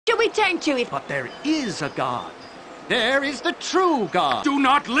shall we turn to it? But there is a God. There is the true God. Do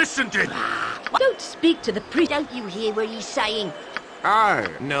not listen to him. Don't speak to the priest. Don't you hear what he's saying? Aye.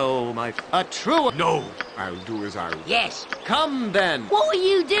 No, a true... No. I'll do as I will. Yes. Come then. What will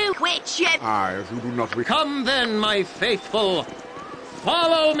you do? Quit you. Aye, if you do not wish. Come then, my faithful.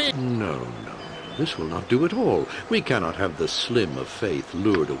 Follow me. No. This will not do at all. We cannot have the slim of faith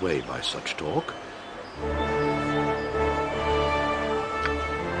lured away by such talk.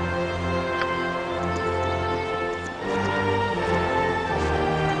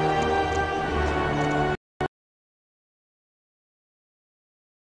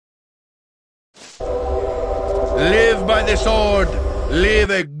 Live by the sword. Live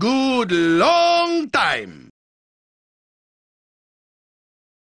a good long time.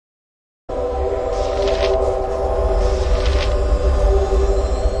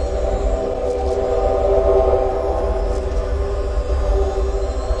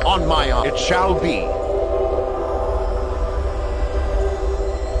 On my honor, It shall be.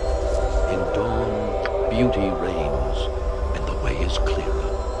 In dawn, beauty reigns, and the way is clearer.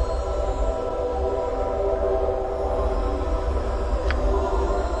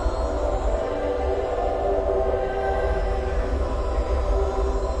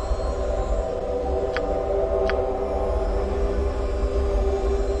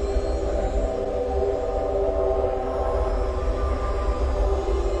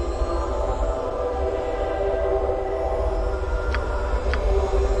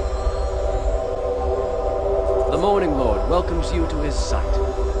 the Morning Lord welcomes you to his sight.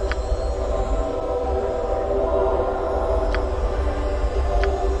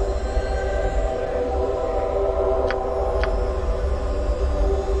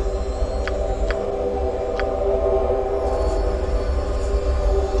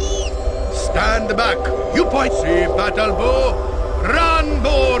 Stand back. You point. See battle bow. Run,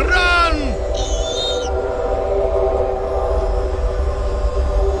 bow, run!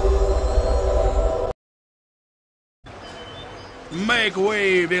 Make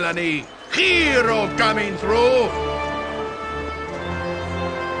way, villainy. Hero coming through.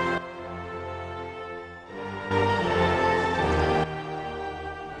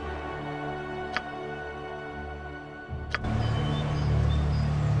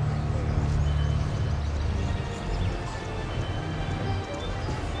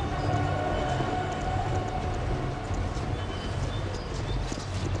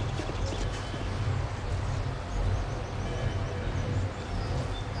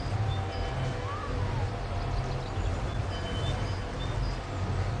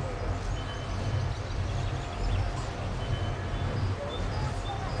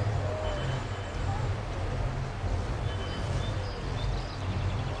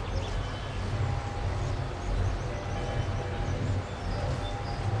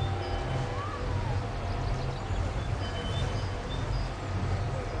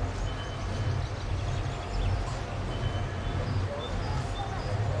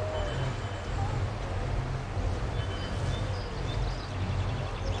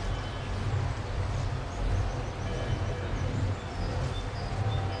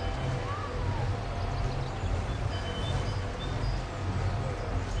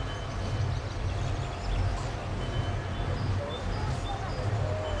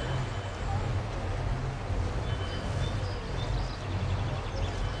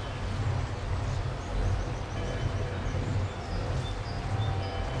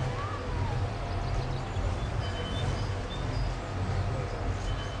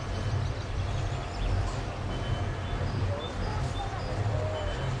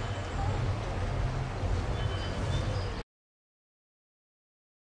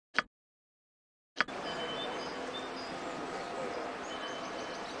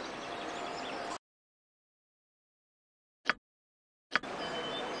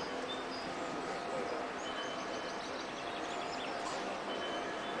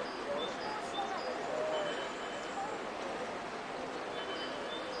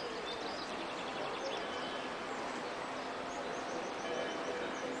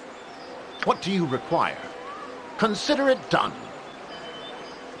 What do you require? Consider it done.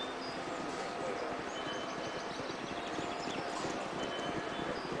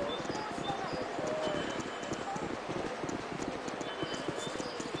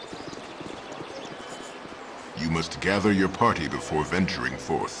 You must gather your party before venturing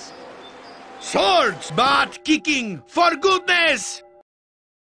forth. Swords, butt kicking, for goodness!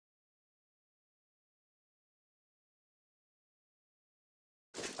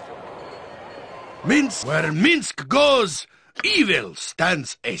 Minsk, where Minsk goes, evil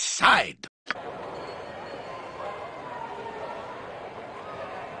stands aside.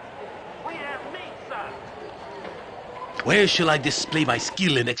 Where shall I display my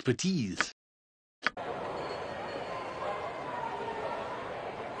skill and expertise?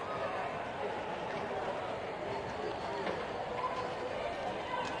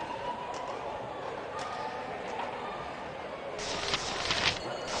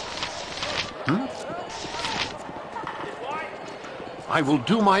 I will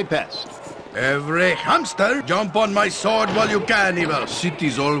do my best. Every hamster, jump on my sword while you can, evil.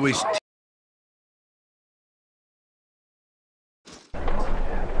 City's always...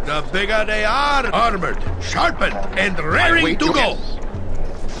 The bigger they are, armored, sharpened, and raring to go.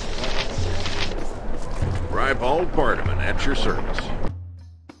 Ribald Bardaman at your service.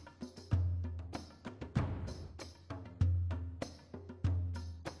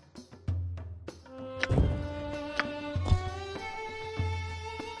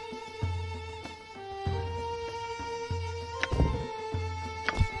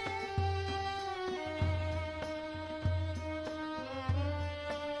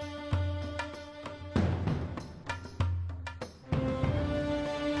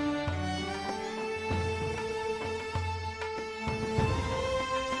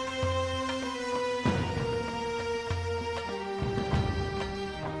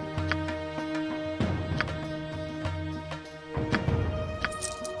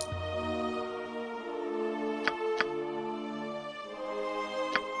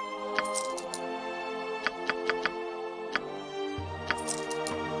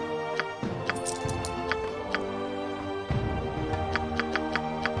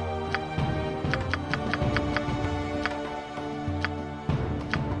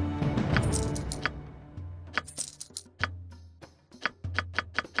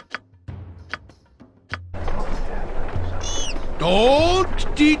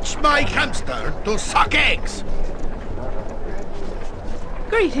 Don't teach my hamster to suck eggs!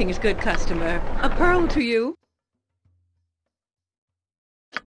 Greetings, good customer. A pearl to you.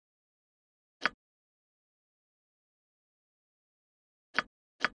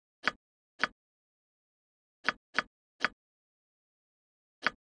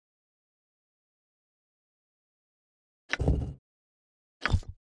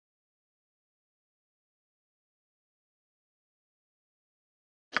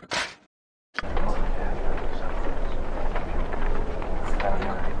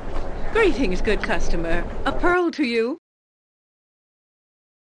 Greetings, good customer. A pearl to you.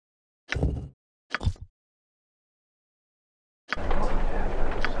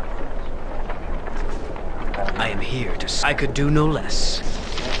 I am here to... I could do no less.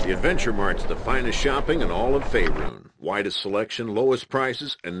 The Adventure Mart's the finest shopping in all of Faerun. Widest selection, lowest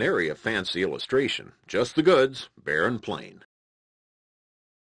prices, and nary a fancy illustration. Just the goods, bare and plain.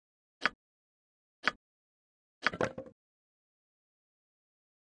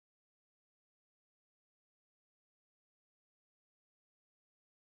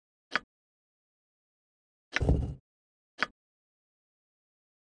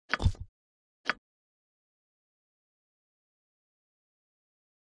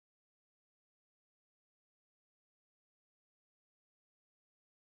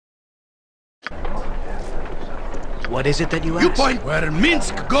 What is it that you ask? You point where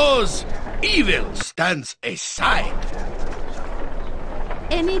Minsk goes, evil stands aside.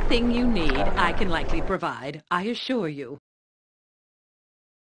 Anything you need, I can likely provide, I assure you.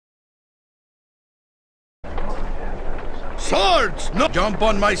 Swords! No! Jump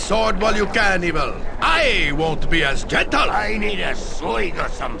on my sword while you can, evil. I won't be as gentle. I need a swig of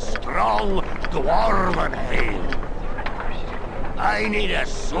some strong dwarven ale. I need a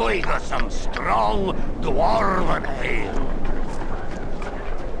swig of some strong dwarven ale.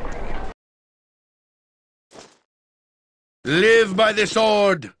 Live by the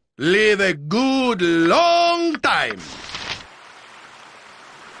sword. Live a good long time.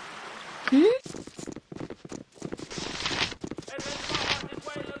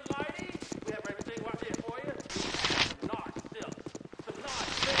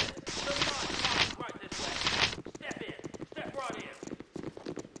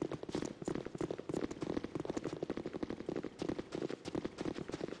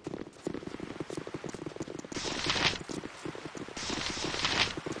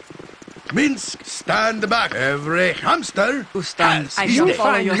 Minsk, stand back. Every hamster Who stands? has You'll his day.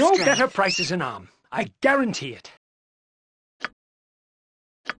 find no better prices in Am. I guarantee it.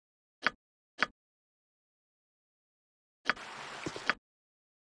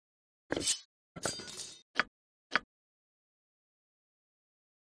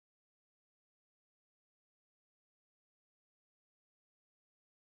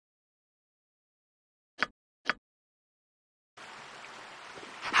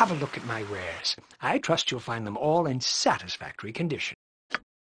 have a look at my wares. I trust you'll find them all in satisfactory condition.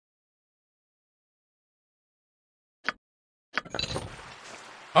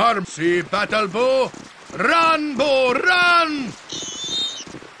 Arm, see battle bow! Run, bow, run!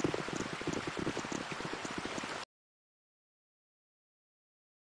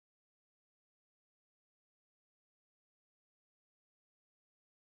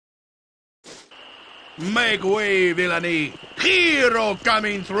 Make way, villainy! Hero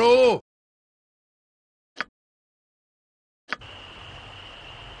coming through!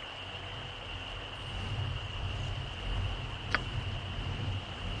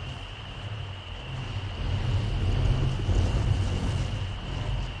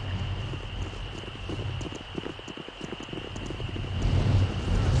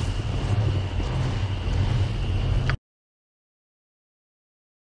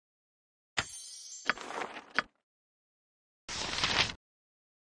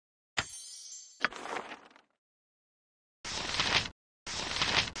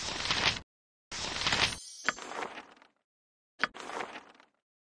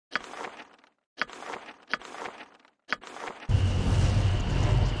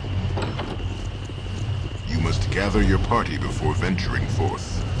 You must gather your party before venturing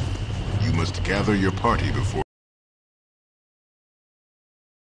forth. You must gather your party before...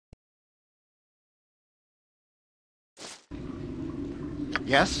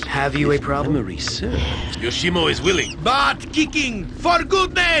 Yes? Have you a problem? Memory serves. Yoshimo is willing. But kicking, for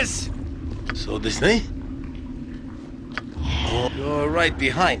goodness! So this way? Oh, you're right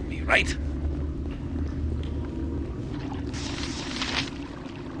behind me, right?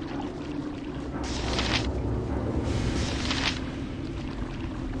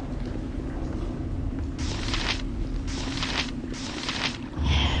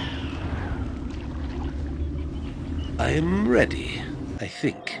 I am ready, I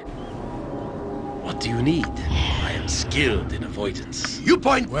think. What do you need? I am skilled in avoidance. You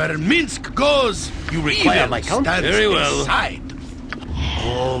point where Minsk goes! You require my count? Stands Very well. inside.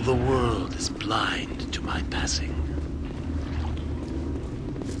 All the world is blind to my passing.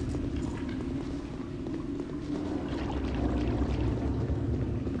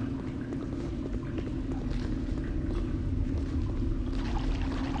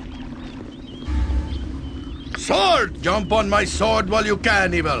 Sword! Jump on my sword while you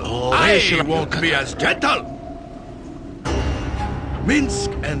can, evil. Oh, I won't be as gentle. Minsk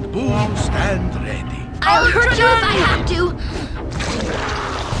and Boom stand ready. I'll hurt you if I have to.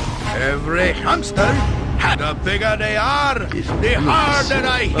 Every hamster, the bigger they are, the harder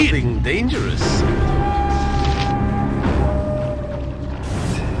I hit. Nothing dangerous.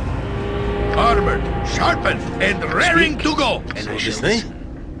 Armored, sharpened, and raring to go. And I shall listen.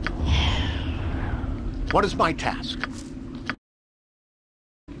 What is my task?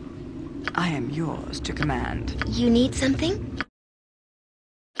 I am yours to command. You need something?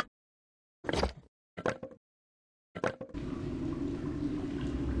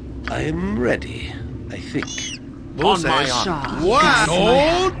 I am ready, I think. On my honor. What?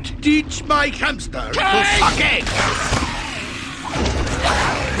 Don't teach my hamster to suck egg!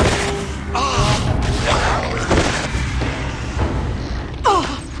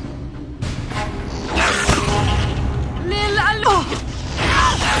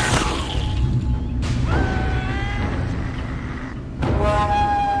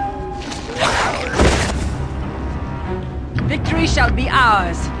 Victory shall be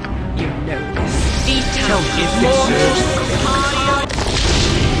ours. You know this. Don't give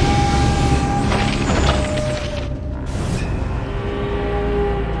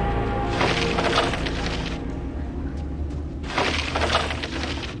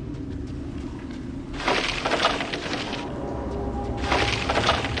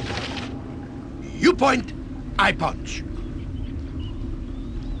You point, I punch.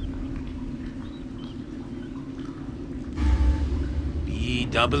 Be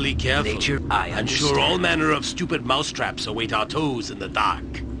doubly careful. Nature, I I'm understand. sure all manner of stupid mousetraps await our toes in the dark.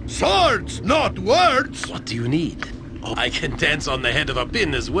 Swords, not words! What do you need? Oh, I can dance on the head of a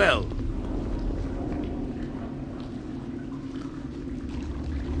pin as well.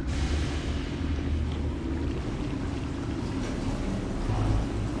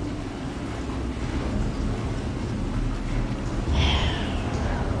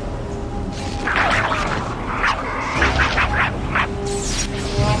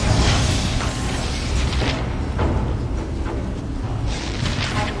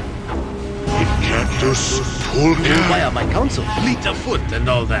 Require my counsel, fleet of foot and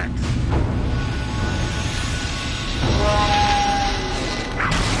all that.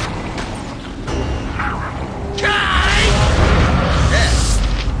 Yes.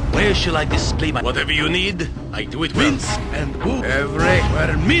 Where shall I display my... Whatever you need, I do it well. Minsk and Wu.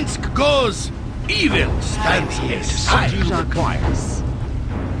 Everywhere Minsk goes, evil stands aside. Requires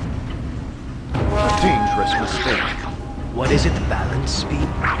A dangerous mistake. what is it? Balance speed.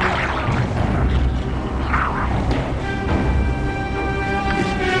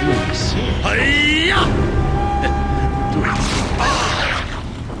 Hi-ya! Do it.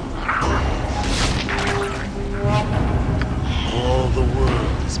 All the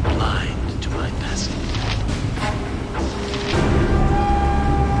world is blind to my passing.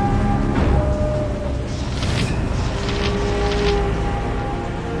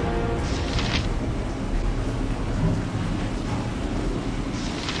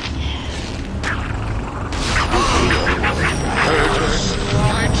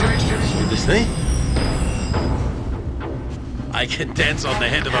 This thing? I can dance on the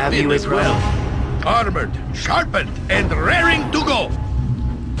head of a pin as well. Armored, sharpened, and raring to go.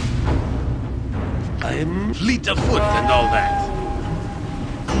 I'm fleet of foot and all that.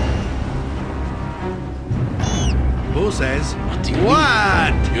 Who says? What do you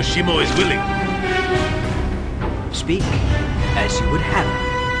What? need? Yoshimo is willing. Speak as you would have it.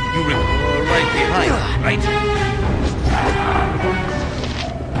 You were right behind, right?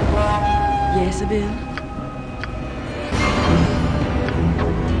 Yes, Abin?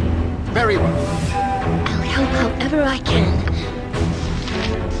 Very well. I'll help however I can.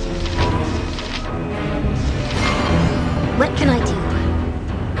 What can I do?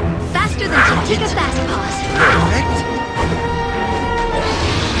 Faster than Chitika Fast Paws.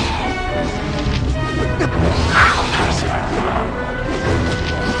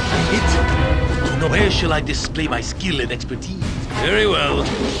 Where shall I display my skill and expertise? Very well.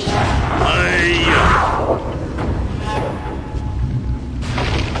 Hi-ya!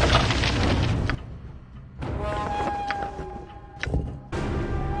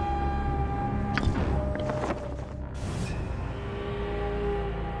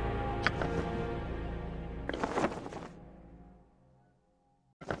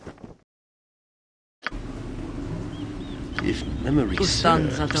 If memory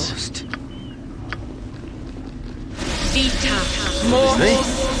serves. Vita, Mortis,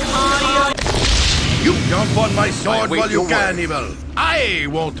 You jump on my sword while you can, evil. I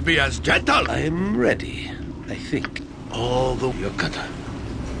won't be as gentle. I am ready, I think. All the Yokata.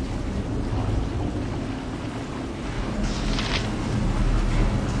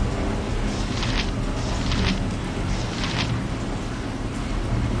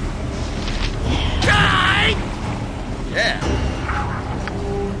 Yeah.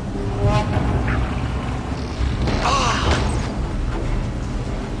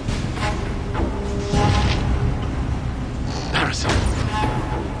 Parasite.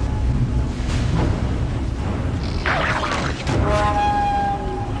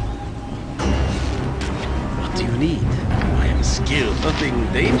 What do you need? I am skilled. Nothing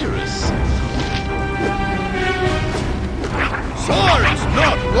dangerous. Swords,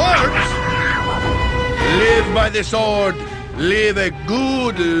 not words. Live by the sword. Live a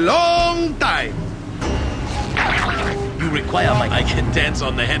good long time. You require my... I can dance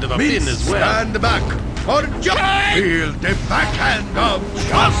on the head of a pin as well. Stand back for justice. Feel the backhand of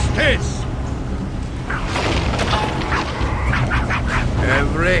justice.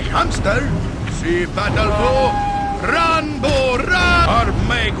 Every hamster, see battle bow, run, bow, run, or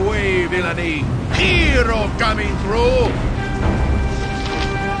make way, villainy. Hero coming through.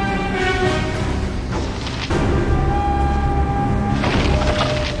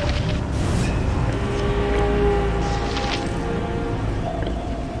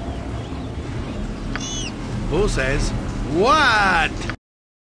 Who says what?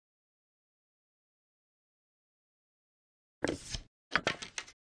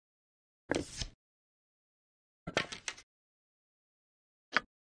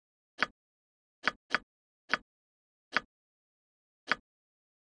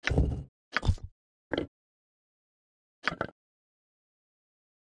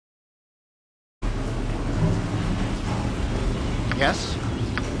 Yes?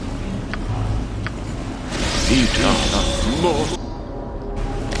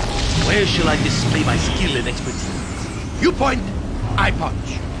 Where shall I display my skill and expertise? You point, I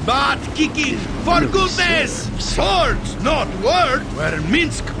punch. But kicking, for goodness! Swords, not words! Where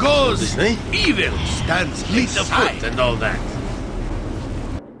Minsk goes, evil stands Fleet of foot and all that.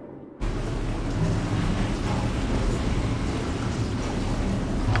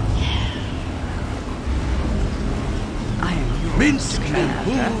 I am your Minsk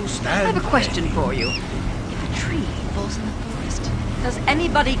commander. and who stand? I have a question for you. If a tree falls in the forest, does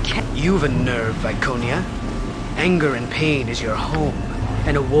anybody care? You've a nerve, Viconia. Anger and pain is your home.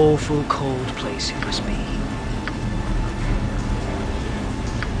 And a woeful cold place it must be.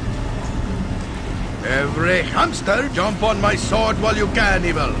 Every hamster, jump on my sword while you can,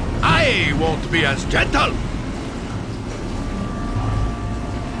 Evil. I won't be as gentle.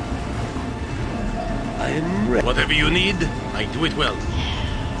 I am ready. Whatever you need, I do it well.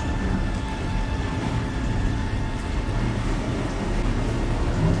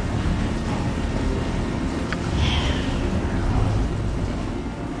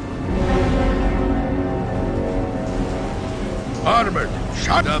 Armored,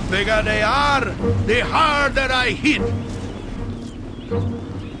 shot. The bigger they are, the harder I hit.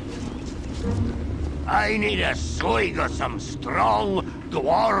 I need a swig of some strong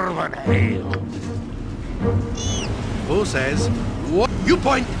dwarven ale. Who says? What? You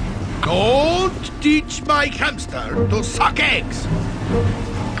point. Don't teach my hamster to suck eggs.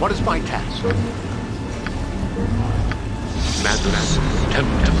 What is my task? Madness,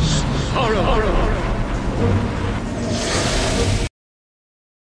 tempest, horror.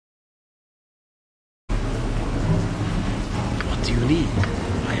 What do you need?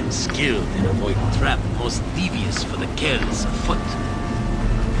 I am skilled in avoiding trap most devious for the kills afoot.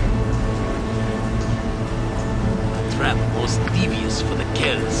 A trap most devious for the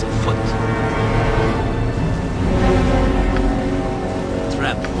kills afoot. A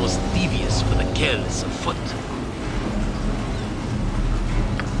trap most devious for the kills afoot.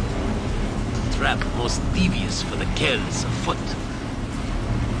 A trap most devious for the kills afoot.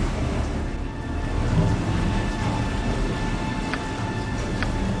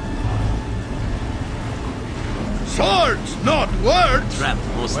 Swords, not words. Trap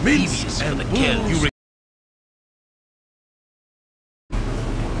most devious for the kills.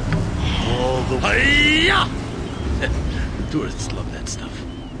 All the way. Tourists love that stuff.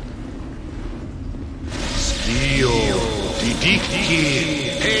 Steel,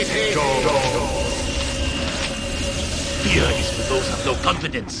 Didiki, Fear is for those who have no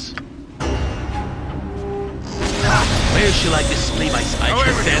confidence. Where shall I display my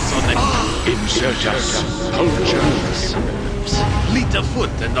dance on the Insurgents, cultures, fleet of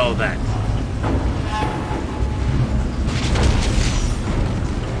foot and all that?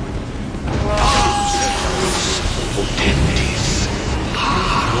 Potentis.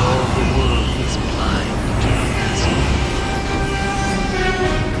 All the world is blind to my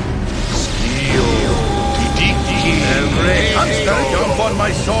Steel, Didiki. Every hamster, jump on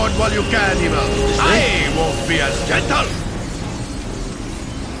my sword while you can, Evil. I won't be as gentle.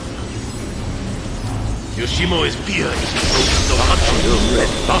 Yoshimo is feared. So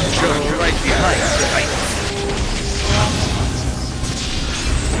Butcher right behind. Right.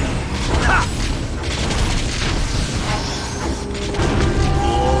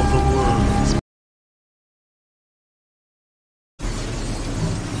 All the world's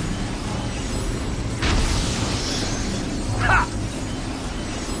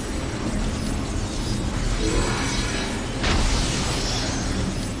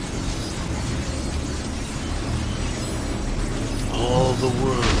all the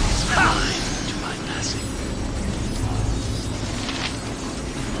world's blind to my passing.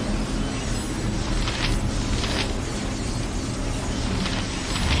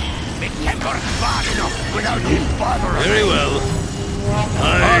 It never far enough without you bothering. Very well.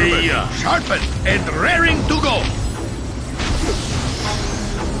 Armored, sharpened, and raring to go.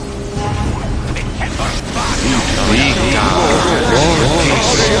 It never far enough.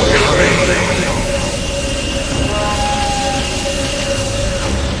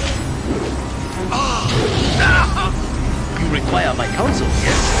 You require my counsel,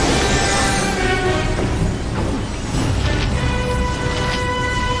 yes?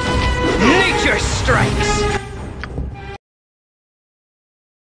 Nature strikes!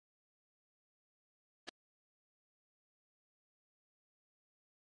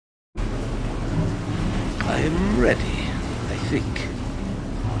 I am ready, I think.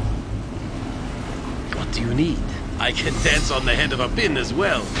 What do you need? I can dance on the head of a pin as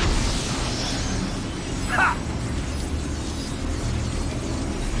well. Ha!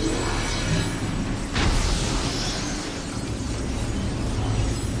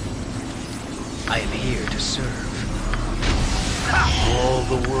 I am here to serve. All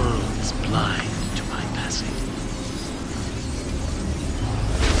the world's blind to my passing.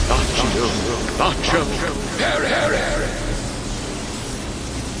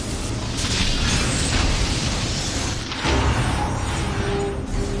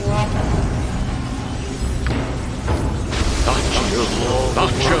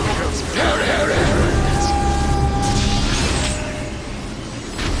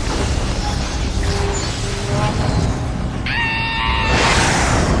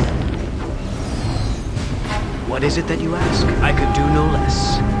 What is it that you ask? I could do no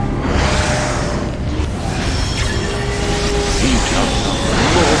less.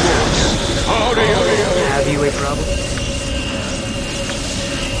 Have you a problem?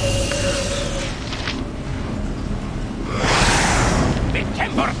 Me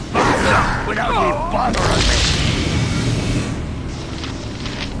timber fast without me bothering me.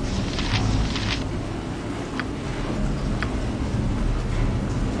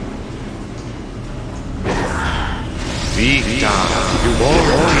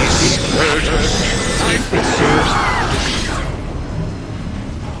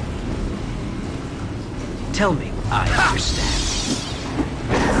 Tell me, I understand.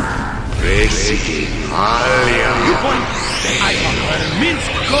 You point. I where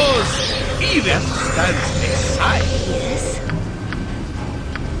Minsk goes, evil stands aside. Yes?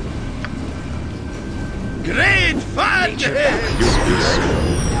 Great fun!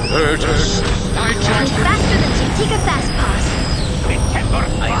 Running faster than Chitika Fast Pass. Me timber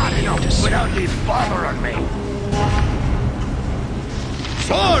fast enough without me bothering me.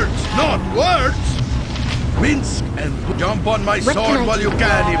 Swords, not words! Minsk and jump on my sword while you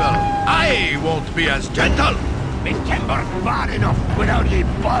can, evil. I won't be as gentle. Me timber fast enough without me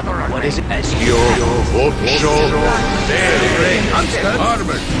bothering me. What is it as Constant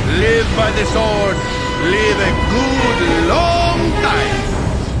armor. Live by the sword. Live a good long time.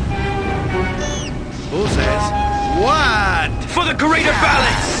 Who says what? For the greater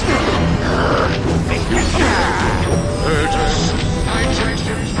balance!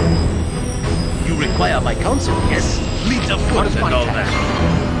 You require my counsel, yes? Lead the foot and all that.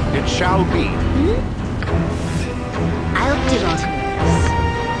 It shall be. I'll do it.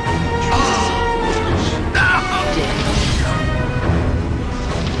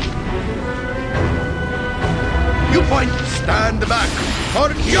 You point, stand back for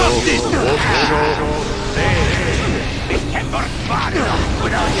justice. Me timber fast enough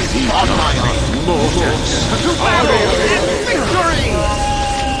without me bothering me. To battle! Victory!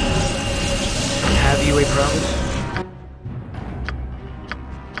 Have you a problem?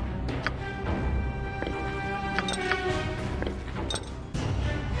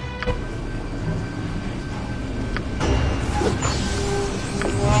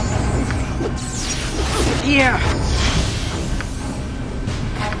 Yeah!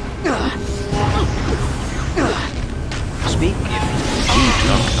 Speak.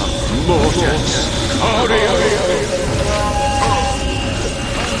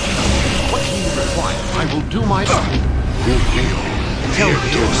 What do you require? I will do my best. Tell me,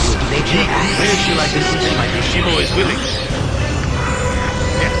 nature, where shall I visit my Shimo is willing?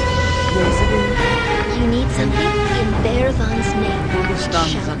 You need something in Bearvan's name. It shall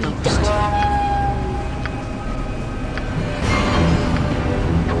be done.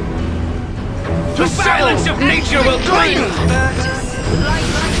 The silence of nature will drain you!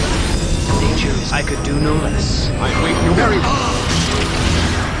 Nature, I could do no less. I wait you very long.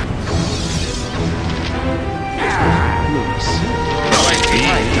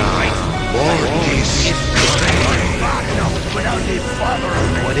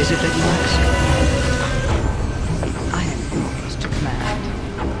 What is it that you ask? I am yours to command.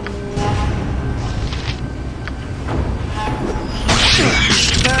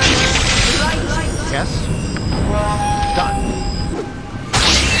 Yes? Done.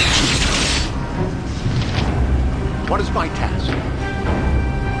 What is my task?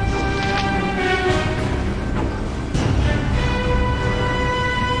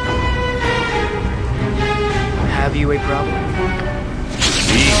 Have you a problem?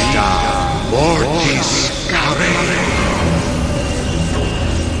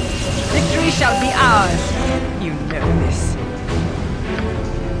 Victory shall be ours. You know this.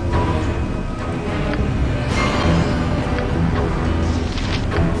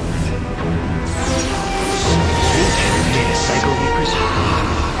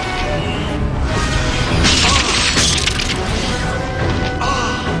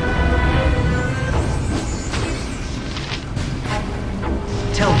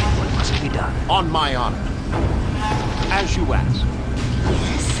 Tell me what must be done. On my honor. As you ask.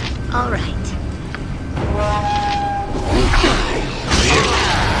 Yes. All right.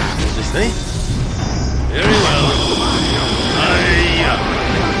 This thing? Very well.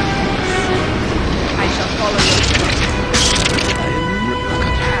 I shall follow your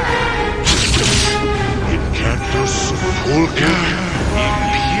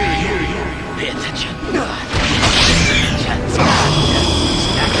Pay attention.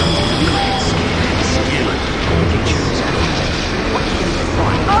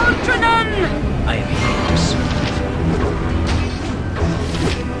 Ultranon! I am here to serve.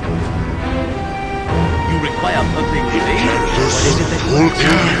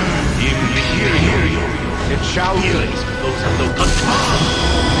 It shall be. Those are no guns.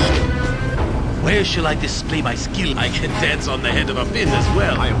 Where shall I display my skill? I can dance on the head of a pin as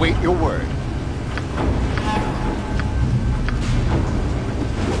well. I await your word.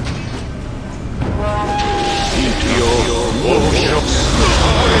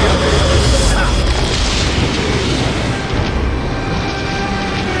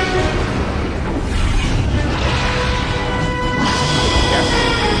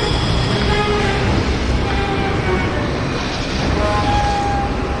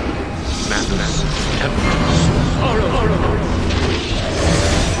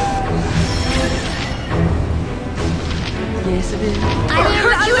 Yes, it is. I'll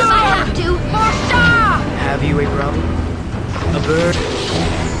hurt you if I have to. Have you a problem? A bird?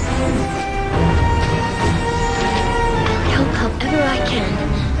 Help however I can.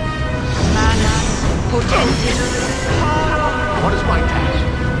 What is my task?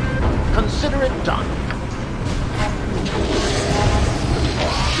 Consider it done.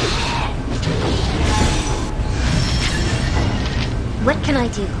 What can I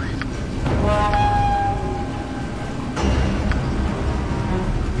do?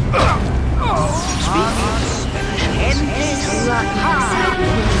 There's a lot inside me.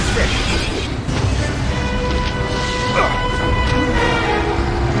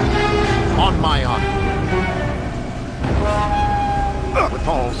 On my honor. With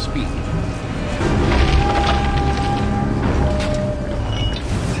all speed.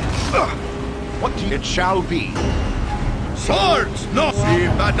 What do you... It shall be. Swords, no! See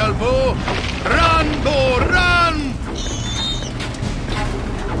battle bow! Run, bow, run!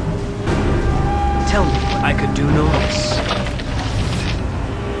 Tell me what I could do no less.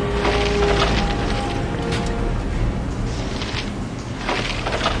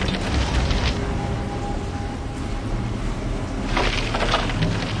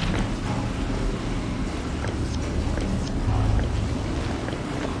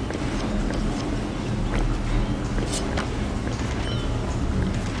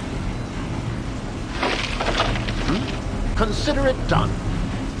 Consider it done.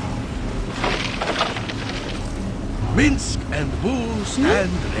 Minsk and Boo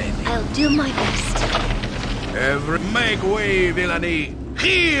stand ready. I'll do my best. Every make way, villainy!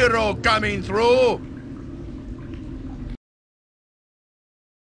 Hero coming through!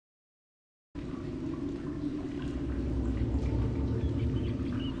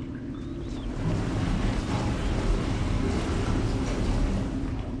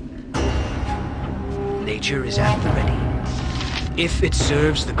 Nature is at the ready. If it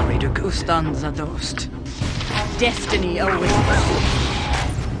serves the greater good. Stanza dost. Destiny awaits.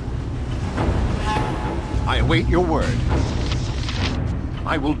 I await your word.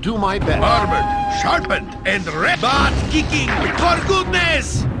 I will do my best. Armored, sharpened, and red. Butt kicking for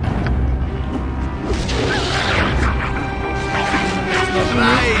goodness!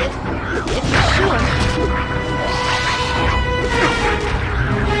 Right!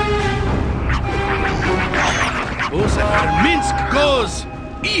 Where Minsk goes,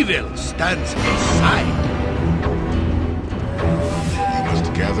 evil stands aside. You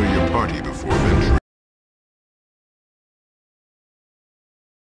must gather your party before venturing.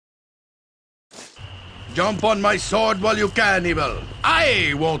 Jump on my sword while you can, evil.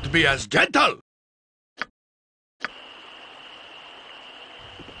 I won't be as gentle.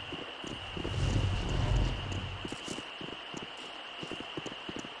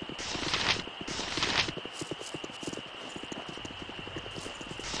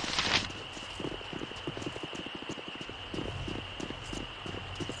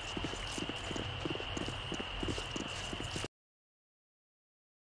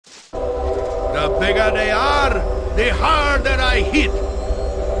 The bigger they are, the harder I hit.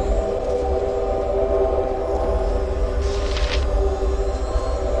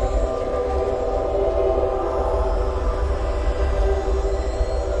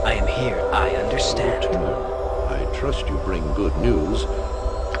 I am here. I understand. I trust you bring good news.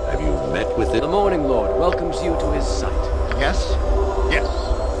 Have you met with it? The Morning Lord welcomes you to his sight. Yes? Yes.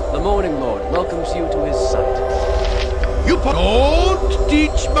 The Morning Lord welcomes you to his sight. You don't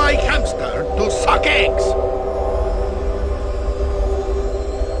teach my hamster to suck eggs!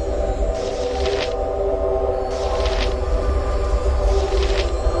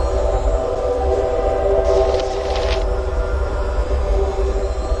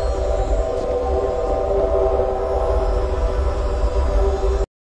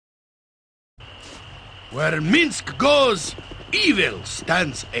 Where Minsk goes, evil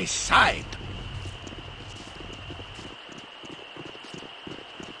stands aside.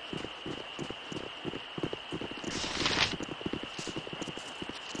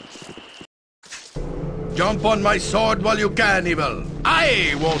 Jump on my sword while you can, evil.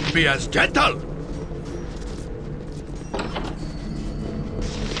 I won't be as gentle.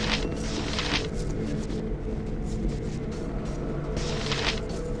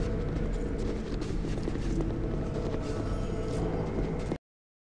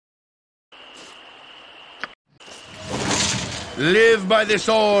 Live by the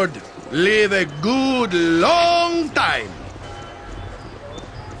sword. Live a good long time.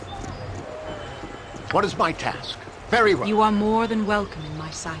 What is my task? Very well. You are more than welcome in my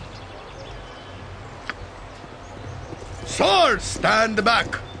sight. Swords, stand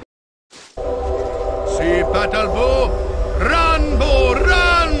back. See battle bow. Run, bow,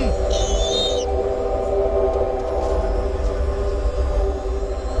 run!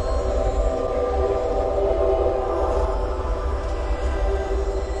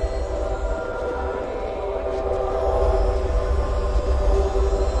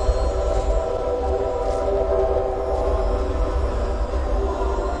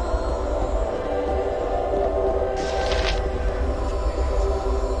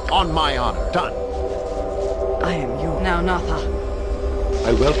 On my honor. Done. I am yours. Now, Natha.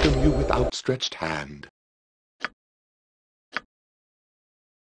 I welcome you with outstretched hand.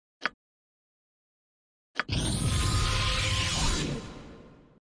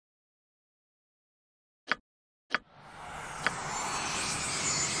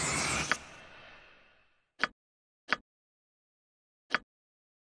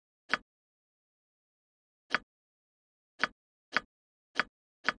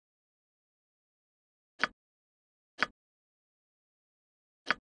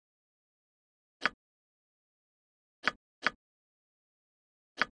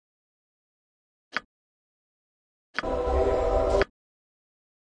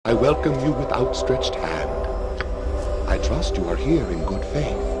 I welcome you with outstretched hand. I trust you are here in good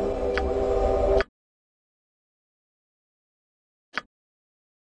faith.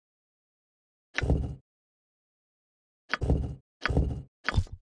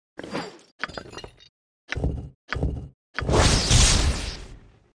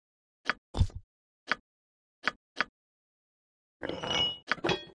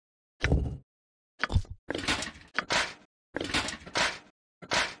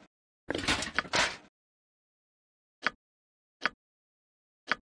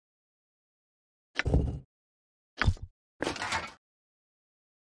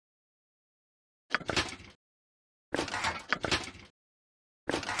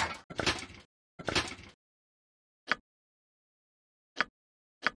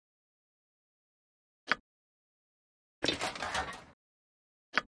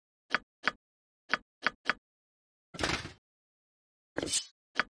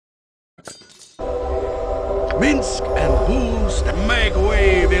 Minsk and boost, make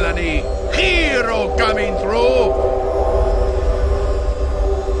way, villainy! Hero coming through!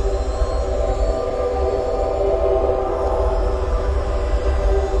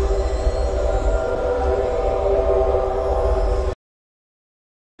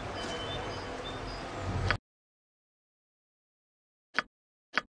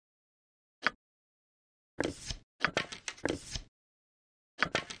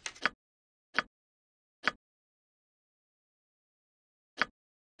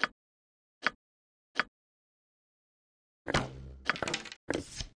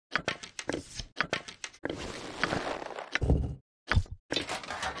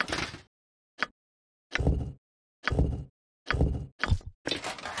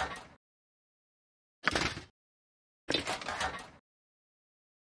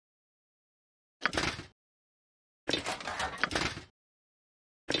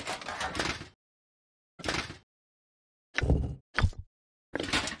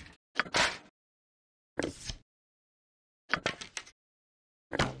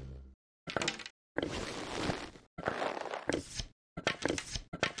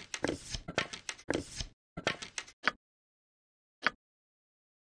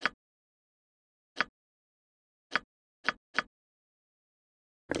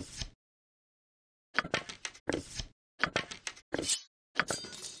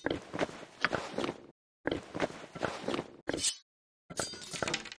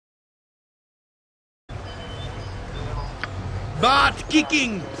 Butt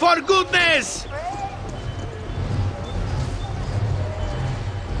kicking, for goodness!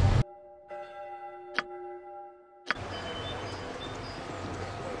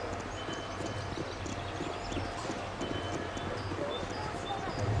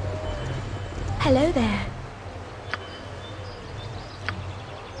 Hello there.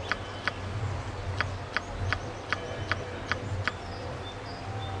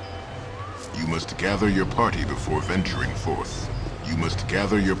 You must gather your party before venturing forth. You must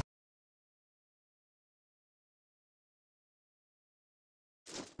gather your...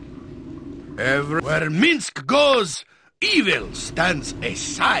 Where Minsk goes, evil stands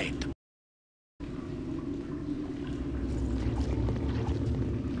aside.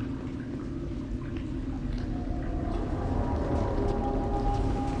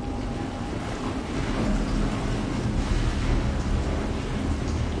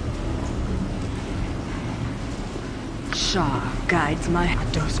 Shah guides my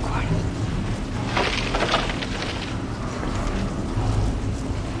Dosquad.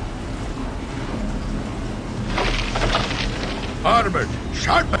 Armored,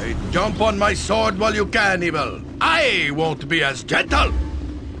 sharp, jump on my sword while you can, evil. I won't be as gentle.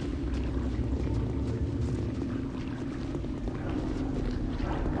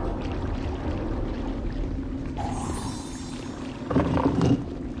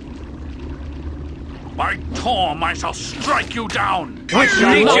 By Tom, I shall strike you down! With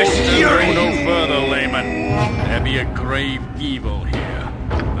no further, layman. There be a grave evil here,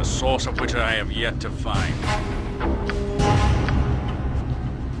 the source of which I have yet to find.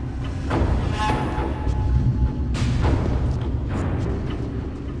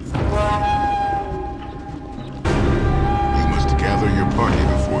 You must gather your party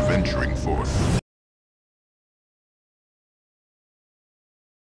before venturing forth.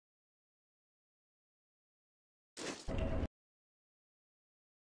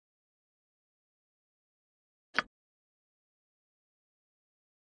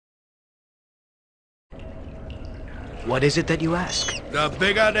 What is it that you ask? The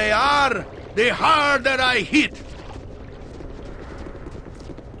bigger they are, the harder I hit.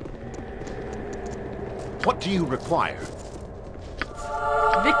 What do you require?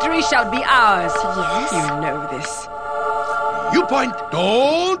 Victory shall be ours. Yes? You know this. You point.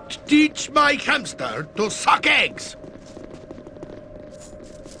 Don't teach my hamster to suck eggs.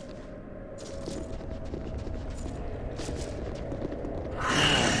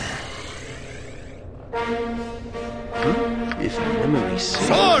 If memory serves,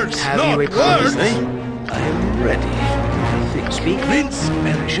 Swords, have not you a cause, words. I am ready. I think. Speak. Prince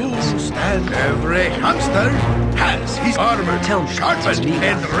and shoes, and every hamster has his armor Tell me, sharpened speak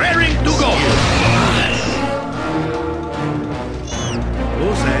and up. raring to go.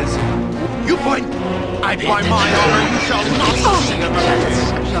 Who says? You point. I By my honor, you shall not see another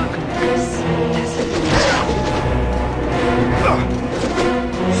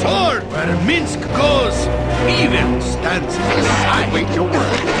Sword! Where Minsk goes, evil stands aside. Wait your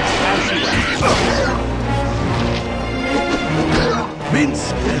word.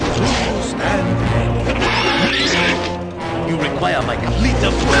 Minsk and you stand ready. You require my complete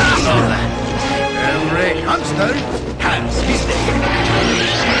approval. Every hamster has his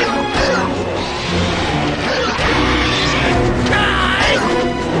day.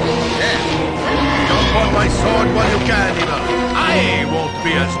 Jump on my sword while you can, evil. I won't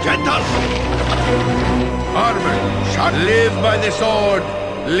be as gentle. Armor, shot. Live by the sword.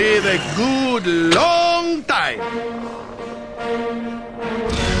 Live a good long time.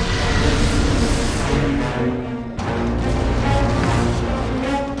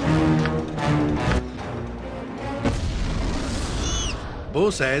 Boo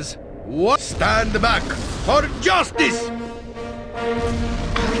says, what? Stand back for justice!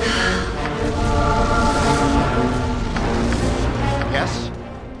 Yes?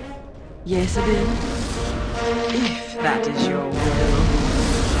 Yes, Abin. If that is your will.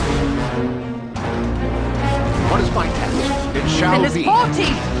 What is my task? It shall Then it's be. 40!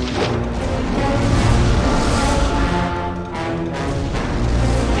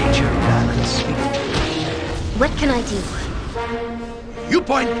 Nature balance. What can I do? You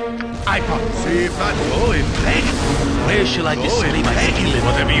point, I point. See if that go in peg. Where shall I display my skill?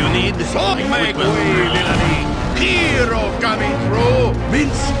 Whatever you need. So make way, Lilani. Hero coming through.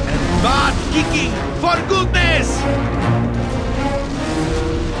 Mince and butt kicking for goodness.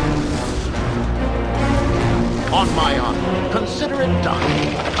 On my honor, consider it done.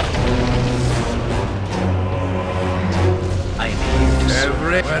 I am here to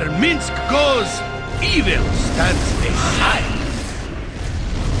serve. Where Minsk goes, evil stands aside.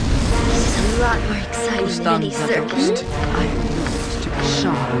 This is a lot more exciting Who than any stands at the circus. I am moved to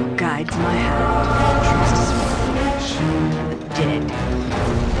Shah guides my hand. Chooses the dead.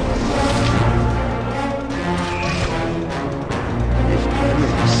 If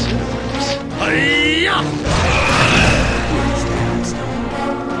memory serves.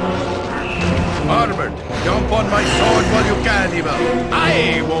 Armored, jump on my sword while you can, evil.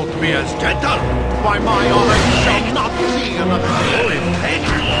 I won't be as gentle. By my honor, you shall not see another day.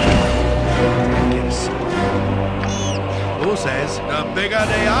 Who says the bigger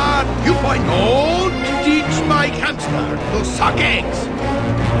they are, you point? Don't teach my hamster to suck eggs!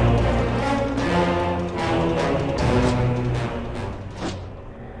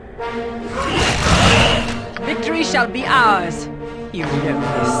 Victory shall be ours. You know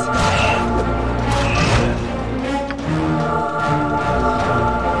this.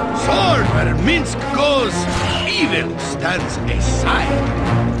 Sword where Minsk goes, evil stands aside.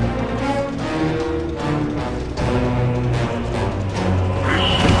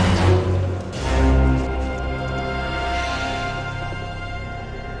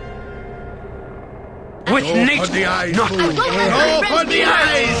 With nature, for the eyes, not fool. No, for the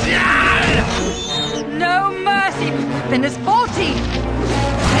eyes! Yeah! No mercy. Then is faulty.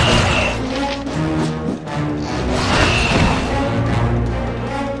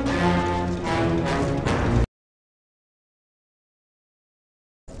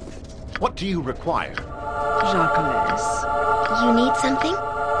 What do you require? Jacques. You need something?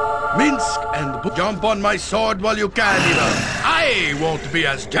 Minsk and jump on my sword while you can, either. I won't be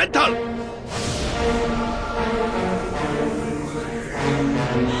as gentle.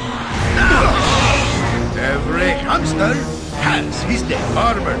 Every hamster has his day.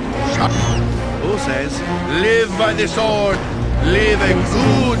 Armored, sharp. Who says, live by the sword, live a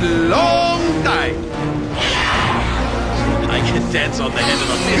good long time. I can dance on the head of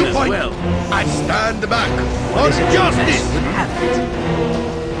a pin You as point. well. I stand back for justice.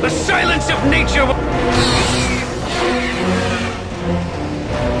 The silence of nature will...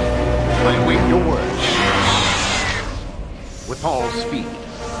 I await your word. With all speed.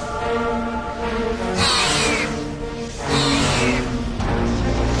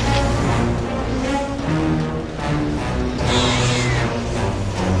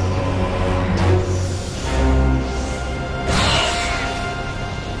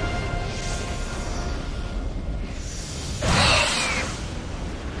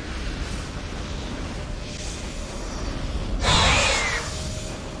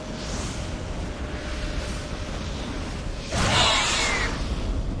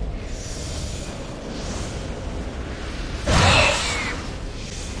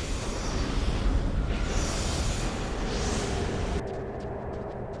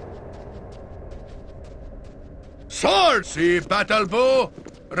 Sword! See battle bow!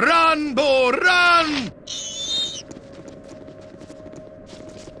 Run, bow, run!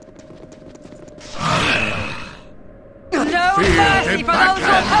 No Feel mercy the for those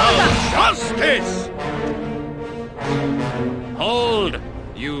who oppose us. justice! Hold!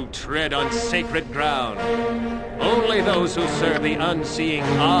 You tread on sacred ground. Only those who serve the unseeing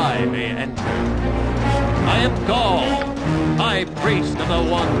eye may enter. I am Gaul, high priest of the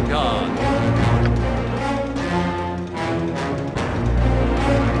one God.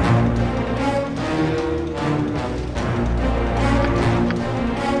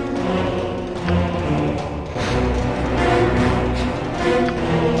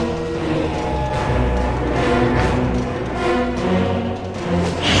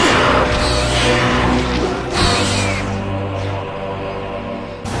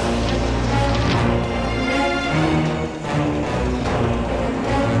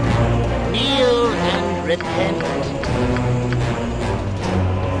 Repent.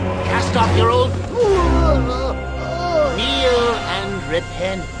 Cast off your old... Kneel and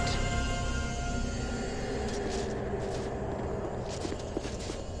repent.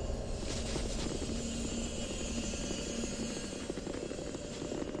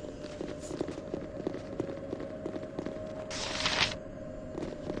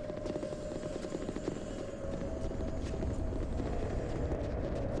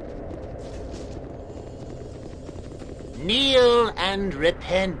 Kneel and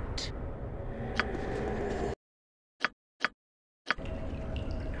repent.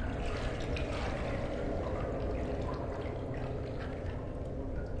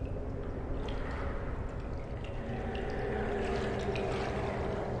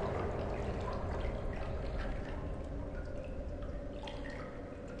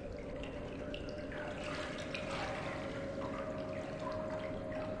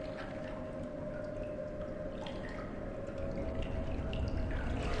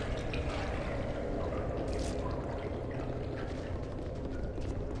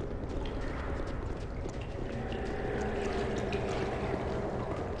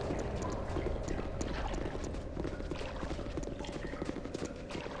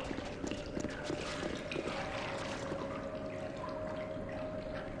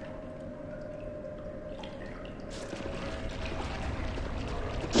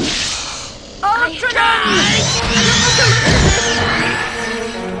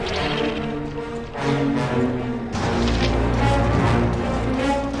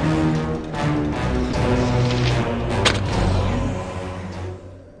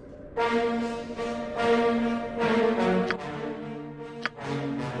 Be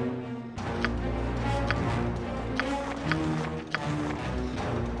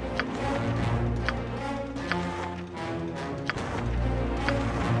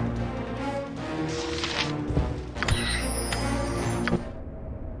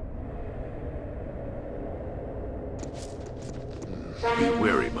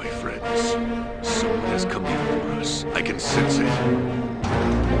wary, my friends. Someone has come before us. I can sense it.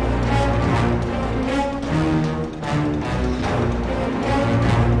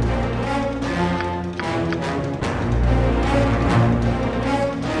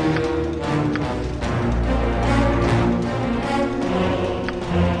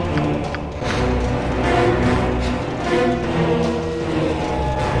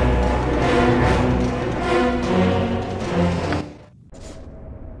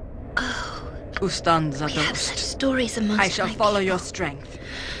 Who stands We have such stories amongst I shall my follow people. your strength.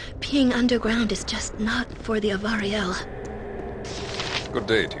 Being underground is just not for the Avariel. Good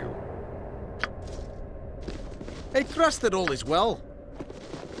day to you. I trust that all is well.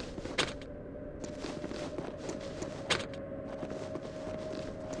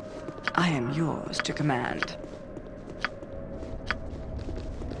 I am yours to command.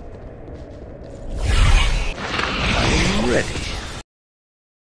 I am ready.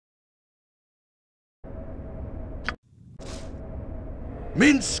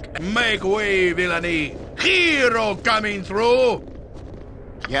 Minsk, make way, villainy! Hero coming through!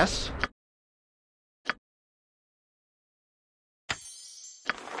 Yes?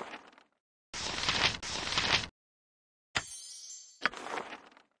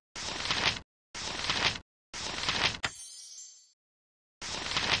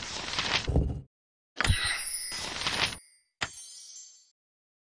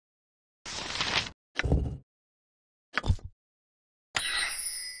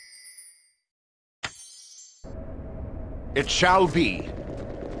 It shall be.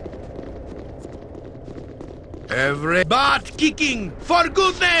 Every butt kicking, for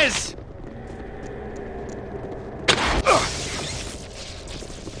goodness!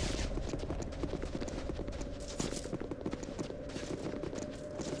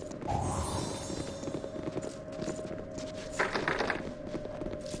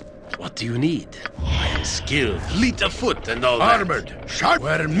 What do you need? I am skilled, fleet of foot, and all that. Armored, sharp.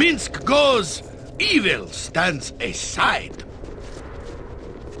 Where Minsk goes, evil stands aside.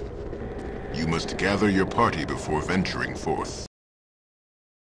 You must gather your party before venturing forth.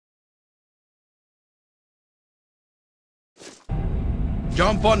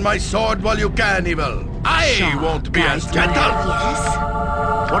 Jump on my sword while you can, evil. I won't be as gentle.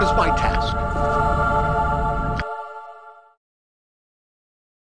 Yes? What is my task?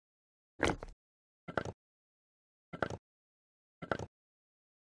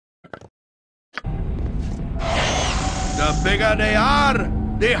 The bigger they are,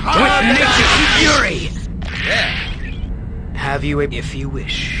 the harder they are. Fury! Yeah. Have you if you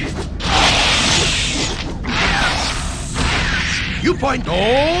wish. You point.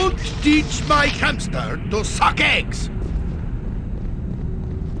 Don't teach my hamster to suck eggs.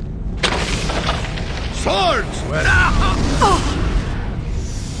 Swords!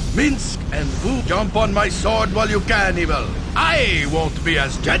 Minsk and Vu, jump on my sword while you can, evil. I won't be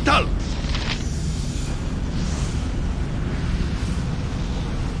as gentle.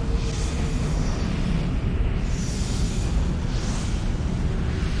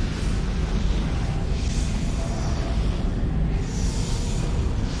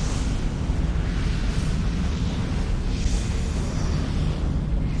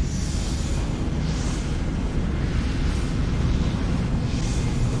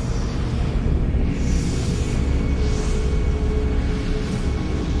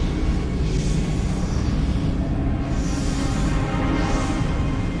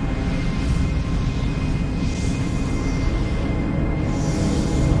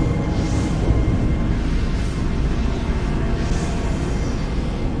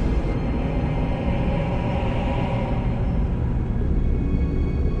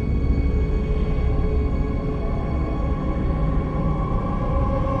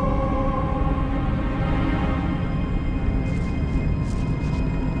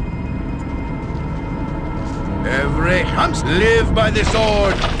 Every hamster live by the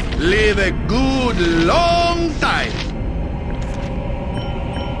sword. Live a good long time.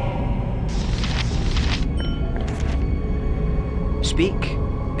 Speak,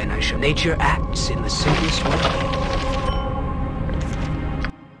 and I shall. Nature acts in the simplest way.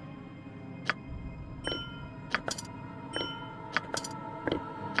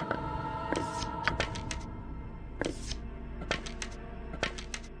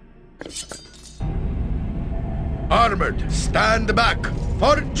 Armored, stand back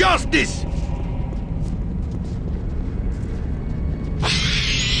for justice!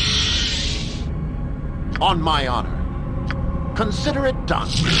 On my honor. Consider it done.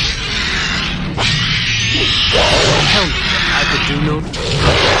 Tell me, I could do no...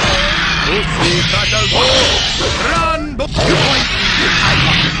 Battle run!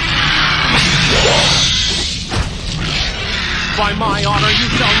 By my honor, you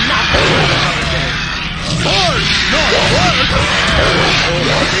shall not be another day. Sword, not word! Go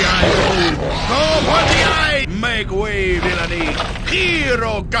for the eye! Go for the eye! Make way, villainy!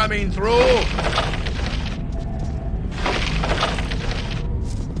 Hero coming through!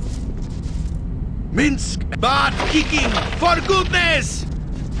 Minsk, butt kicking, for goodness!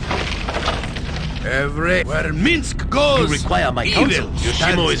 Where Minsk goes, You require my counsel.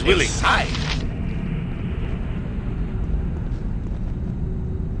 Yoshimo is willing. Aside.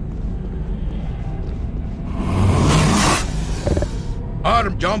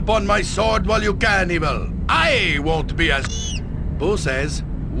 Arm, jump on my sword while you can, evil. I won't be as... Who says,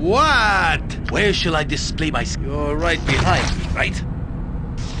 what? Where shall I display my... You're right behind me, right?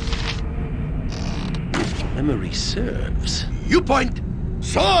 Memory serves. You point.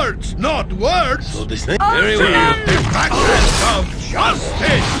 Swords, not words. So this thing... Very well. The practice of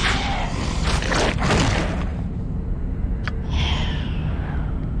justice.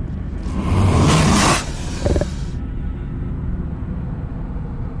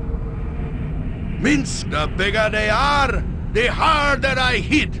 Minsk, the bigger they are, the harder I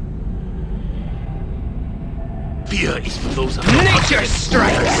hit. Fear is for those of Nature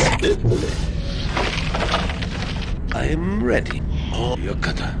strikes! I am ready. Oh,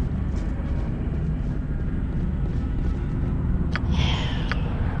 Yokata.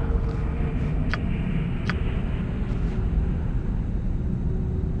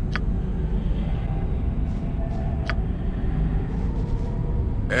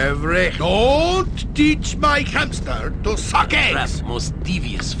 Don't teach my hamster to suck eggs! Trap most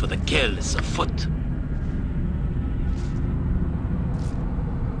devious for the careless of foot.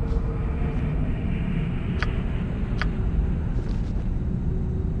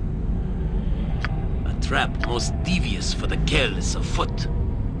 A trap most devious for the careless of foot.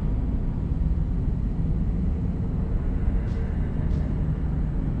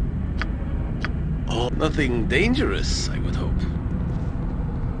 Oh, nothing dangerous, I would hope.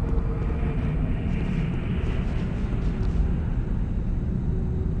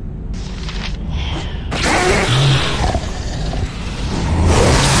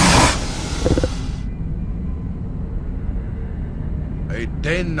 A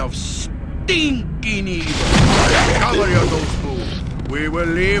den of stinking evil. Cover your nose, fool. We will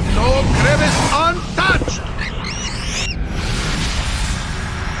leave no crevice untouched.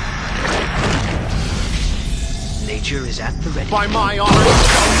 Nature is at the ready. By my honor, you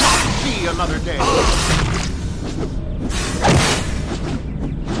shall not see another day.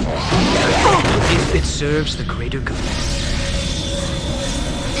 If it serves the greater good.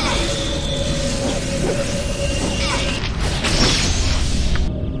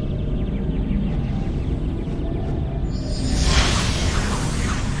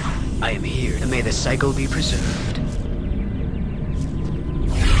 I am here, and may the cycle be preserved.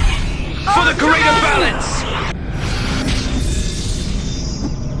 For the greater balance!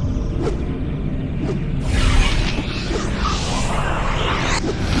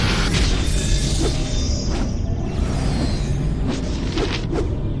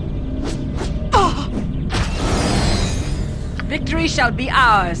 Victory shall be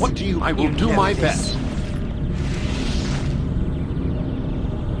ours. What do you... I will do my best.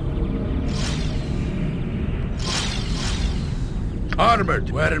 Armored,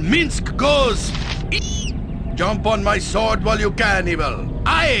 where Minsk goes. Jump on my sword while you can, evil.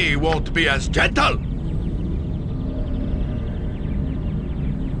 I won't be as gentle.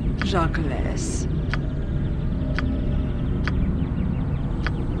 Jacques.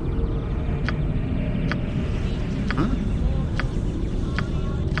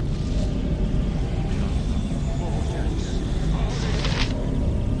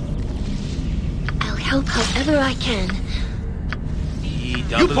 I'll help however I can.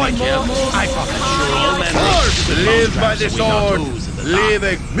 You point more. I live by the sword.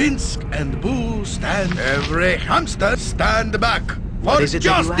 Leaving Minsk and Boo stand. Every hamster stand back for What is it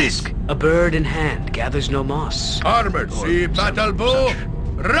that you justice. ask? A bird in hand gathers no moss. Armored, see battle, Boo.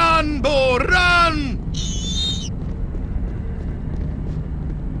 Run, Boo, run!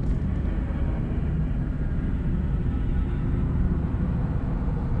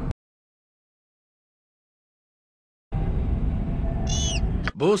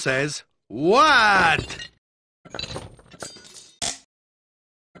 Bo says, what?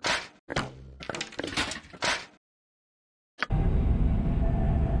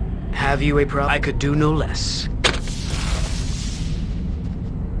 Have you a problem? I could do no less.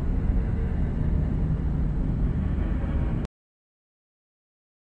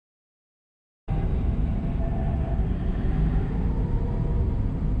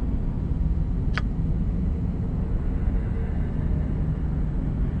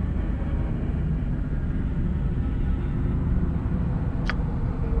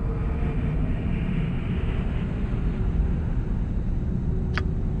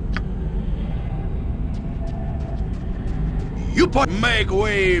 You make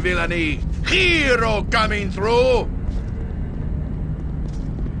way, villainy! Hero coming through!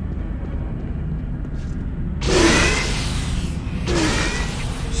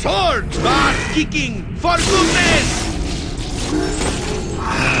 Swords, butt kicking, for goodness!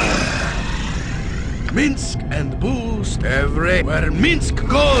 Minsk and boost everywhere Minsk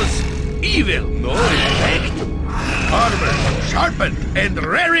goes! Evil, no effect! Armor, sharpened, and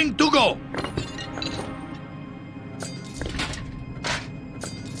raring to go!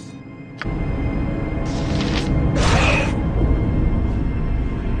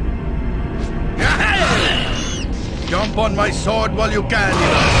 Jump on my sword while you can.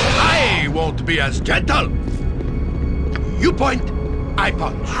 I won't be as gentle. You point, I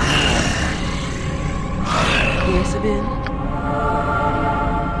punch. Jezebel.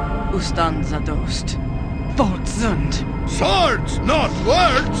 Ustanza dost. Voltzund. Swords, not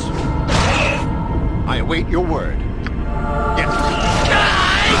words. I await your word. Yes.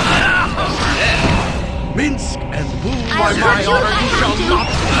 Minsk and boom. By my honor, you shall not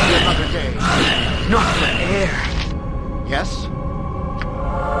see another day. Not for air. Yes?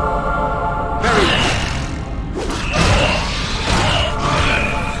 Very well.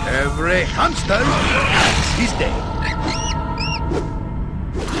 Every hamster has his day.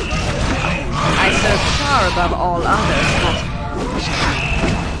 I serve far above all others, but...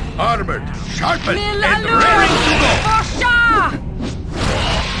 Armored, sharpened, and raring to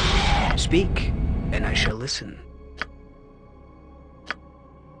go. Speak, and I shall listen.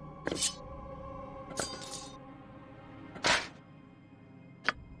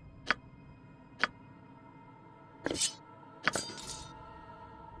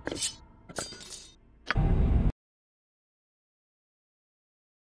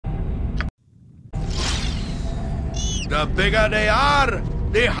 The bigger they are,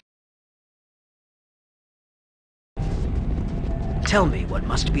 the... Tell me what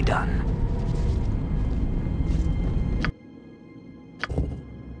must be done.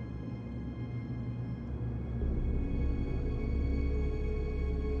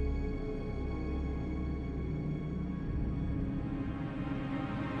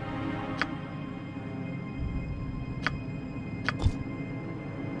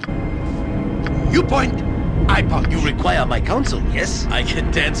 You point, I punch. You require my counsel, yes? I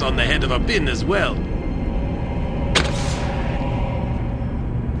can dance on the head of a pin as well.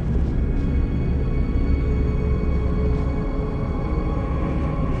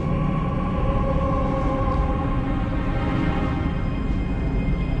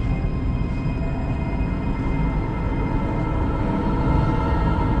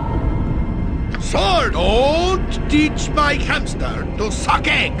 Sword! Don't teach my hamster to suck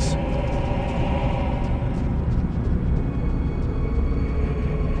eggs!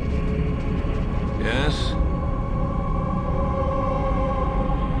 Yes?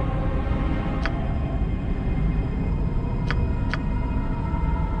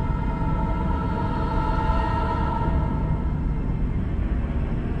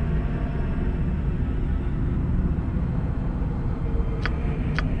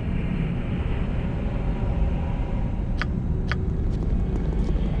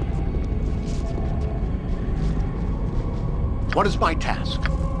 What is my task?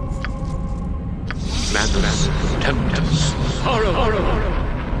 Madness, tempest, horror.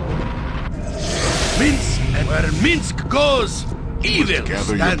 Minsk, and where Minsk goes, evil Gather your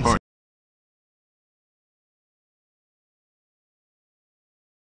stands. party.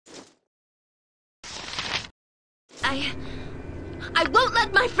 I won't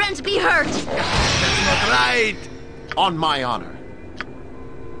let my friends be hurt! That's not right. On my honor.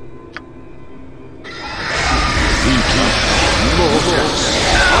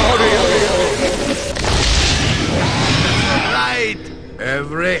 Right.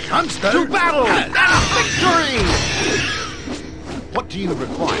 Every hamster To battle! has Victory! What do you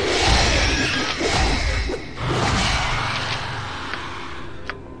require?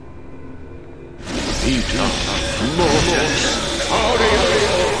 Eat up,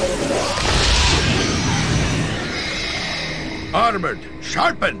 mortals. armored,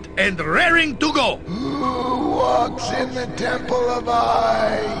 sharpened, and raring to go. Who walks in the temple of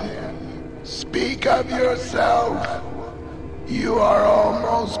I? Speak of yourself. You are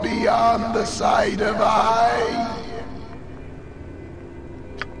almost beyond the sight of I.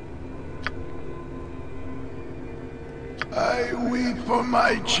 I weep for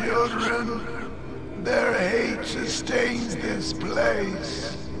my children. Their hate sustains this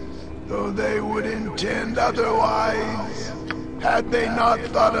place, though they would intend otherwise. Had they not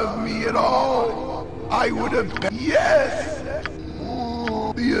thought of me at all, I would have been. Yes!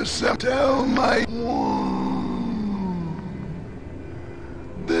 The assembly. Tell my.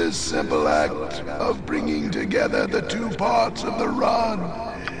 This simple act of bringing together the two parts of the rod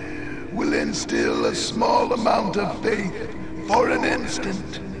will instill a small amount of faith for an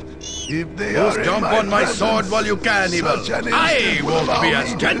instant. If they Just jump on my sword while you can, Evil. I won't be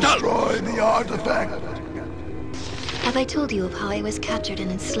as gentle. Destroy the artifact. Have I told you of how I was captured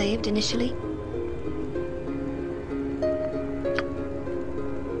and enslaved initially?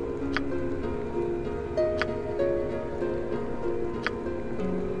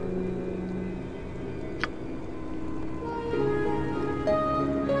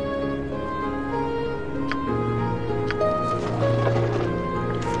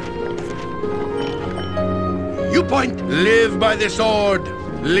 You point. Live by the sword.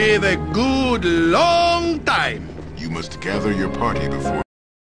 Live a good long time. You must gather your party before...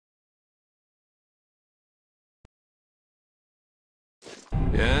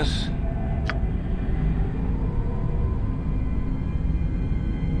 Yes?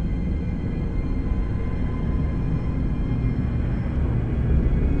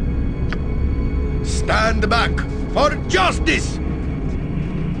 Stand back for justice!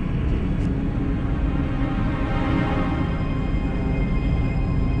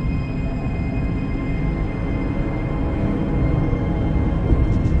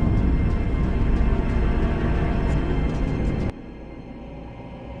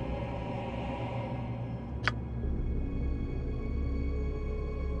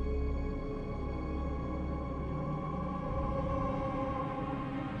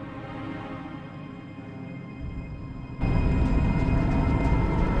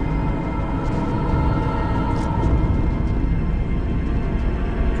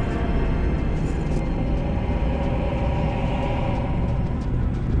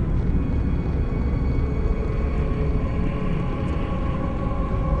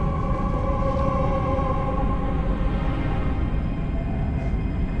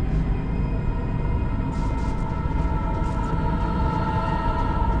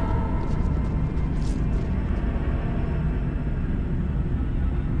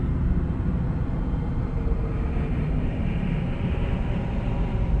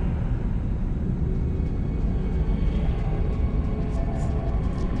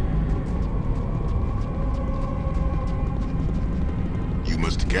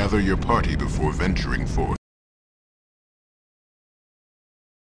 Gather your party before venturing forth.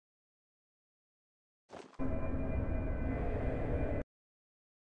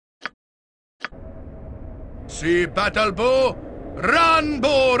 See battle bow? Run,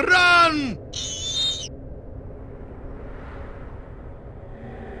 bow, run!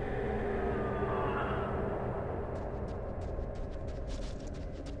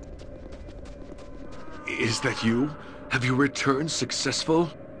 Is that you? Have you returned successful?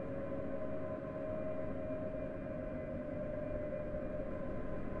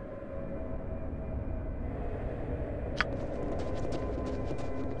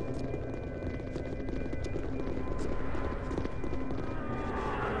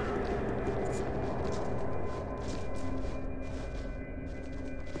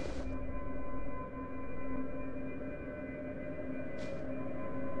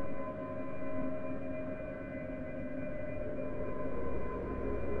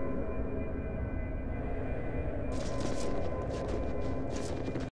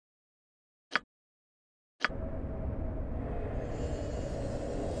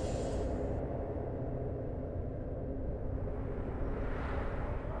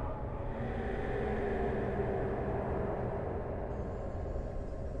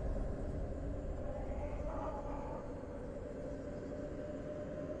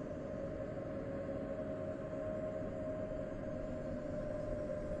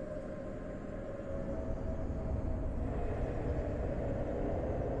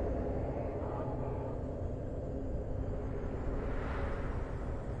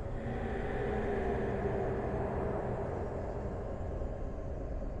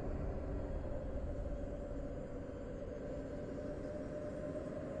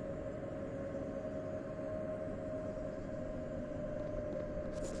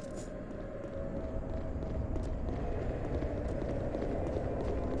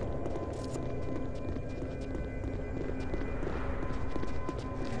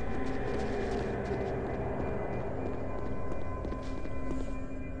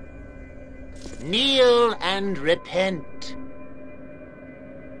 Kneel and repent.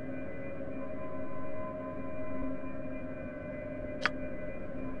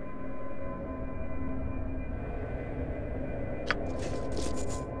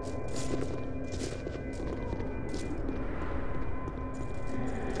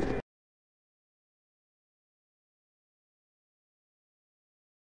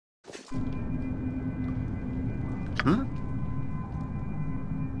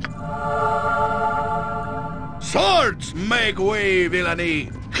 Swords make way, villainy!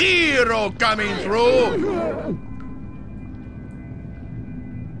 Hero coming through!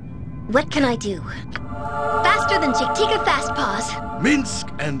 What can I do? Faster than Chiktika Fast Paws. Minsk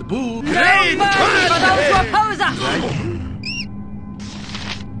and Boo. No mercy for those who oppose us!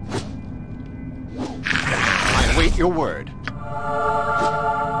 I await your word.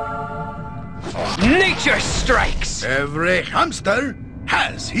 Nature strikes! Every hamster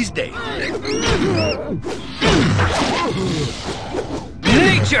has his day.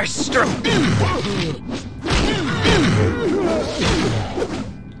 Nature strikes!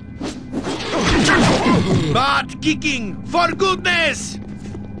 Butt kicking, for goodness!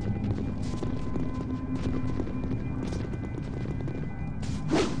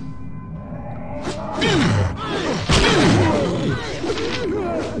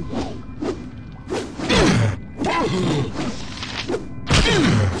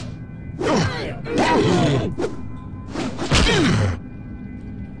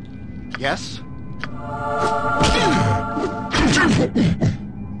 Yes?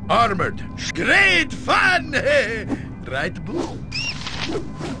 Armored. Great fun! Right, Boo?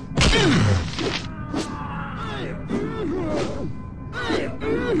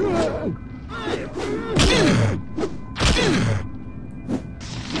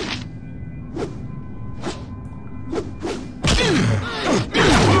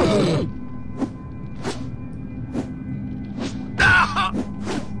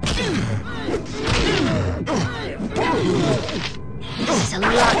 This is a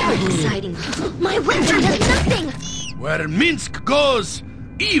lot more exciting. My weapon does nothing! Where Minsk goes,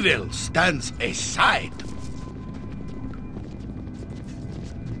 evil stands aside.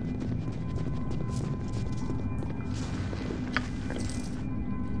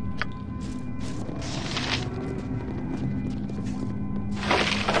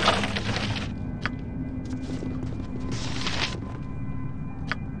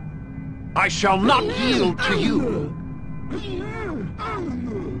 I shall not yield to you.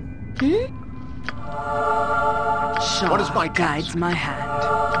 Shaw What is my guides task? my hand.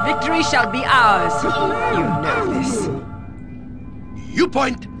 Victory shall be ours. You know this. You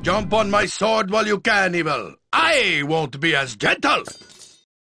point, jump on my sword while you can, evil. I won't be as gentle.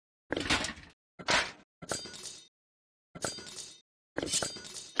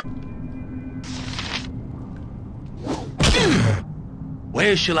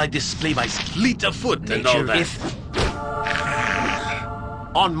 Where shall I display my fleet of foot and all Nature that?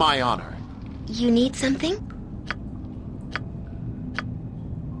 On my honor. You need something?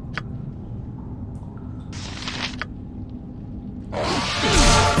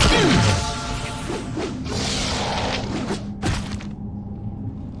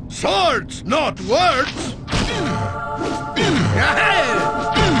 Swords, not words!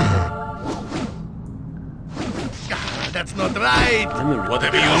 That's not right!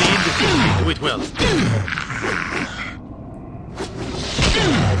 Whatever you need, do it well.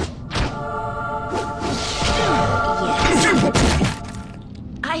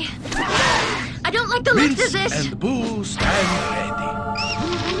 I don't like the looks of Mince this! and Boo stand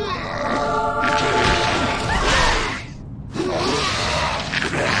ready.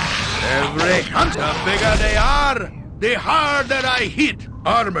 Every hunt, the bigger they are, the harder I hit.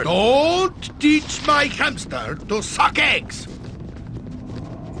 Armor, don't teach my hamster to suck eggs.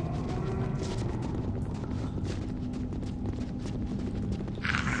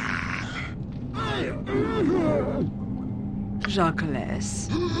 Jacques.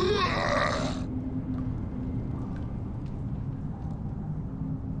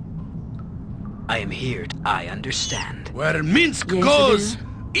 I am here. I understand. Where Minsk Yes, goes,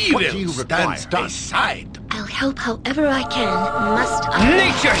 What do evil you require stands done? aside. I'll help however I can. Must I?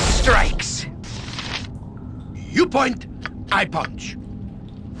 Nature strikes! You point, I punch.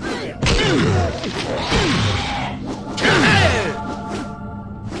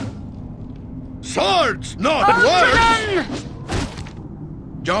 Swords, not words!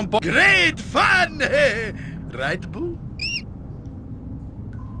 Jump on. Great fun! Right, Boo?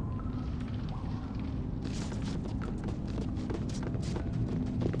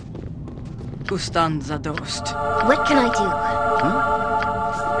 Ustan zadost. What can I do?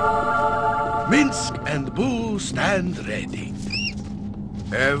 Minsk Minsk and Boo stand ready.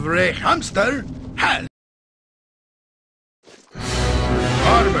 Every hamster has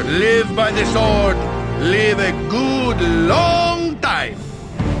armor. Live by the sword. Live a good long time.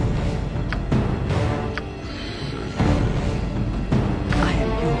 I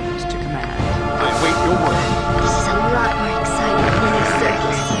am yours to command. I await your word. This is a lot more exciting than a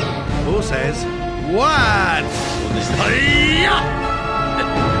circus. Who says what?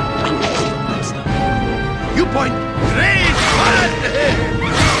 You point. Raise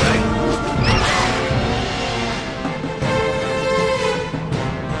one.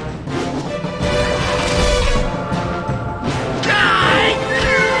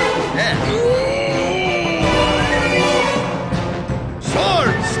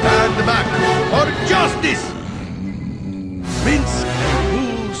 Sword, stand back for justice. Minsk and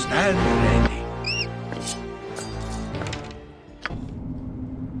Boo stand ready.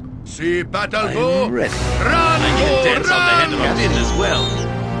 See battle go. I'm ready. Run, I go, can dance on the head of a run. pin as well.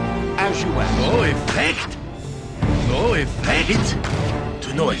 As you ask. No effect. No effect.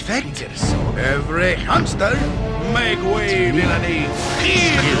 To no effect. Every hamster, make way, villainy.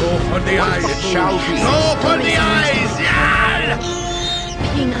 Go for the eyes. It shall be. Go for the eyes. Yeah!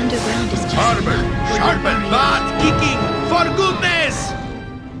 Being underground is just Armor, not for sharpen, your butt kicking, for goodness.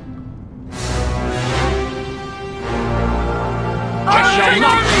 I shall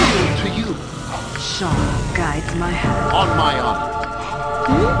not yield to you. Shaw guides my hand. On my honor.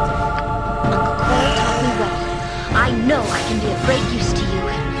 Uncle Cole taught me well. I know I can be of great use to you.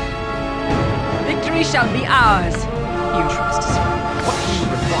 Victory shall be ours. You trust us. What do you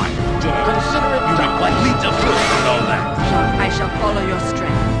require? Dead. Consider it You done. mean like leads a foot and all that? Shaw, I shall follow your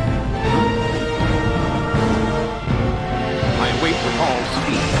strength. I await the call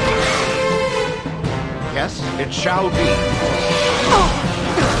speed. Yes, it shall be.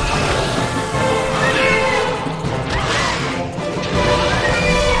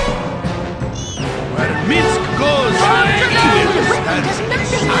 Where Minsk goes, evil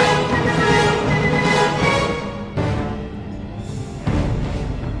stands aside.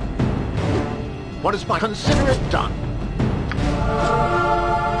 What is my consider it done?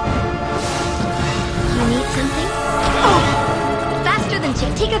 You need something? Faster than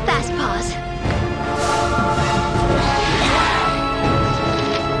Chick. Take a fast pause.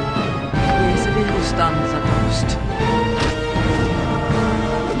 Civil stands a post.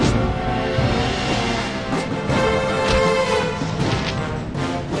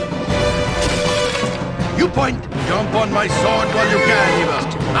 You point, jump on my sword while you can, evil.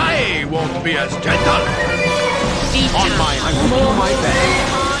 I won't be as gentle. On my, I will do my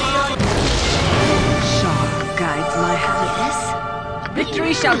best. Shaw guides my hand. Yes?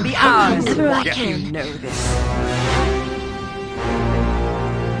 Victory shall be ours. Whenever I You can. know this.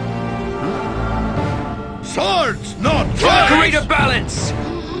 Swords, not Create a swords. balance!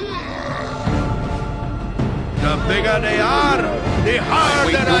 The bigger they are, the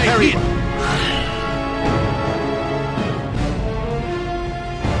harder I hit.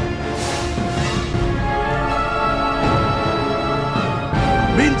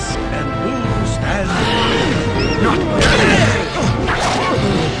 Minsk and Boo stand. Not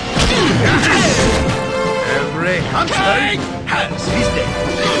every hamster has his day.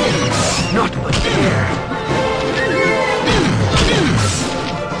 Not but fair.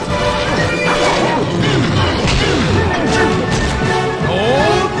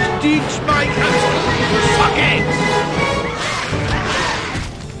 Don't teach my hamster to suck eggs.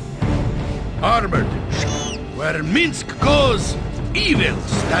 Armored. Where Minsk goes, evil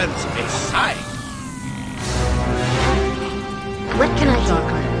stands aside. What can I do?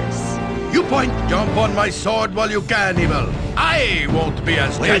 You point, jump on my sword while you can, evil. I won't be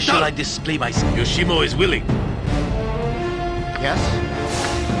as Where gentle. shall I display myself? Yoshimo is willing. Yes?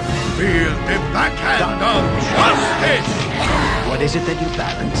 Feel the backhand of justice. What is it that you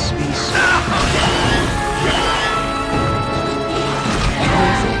balance, Beast?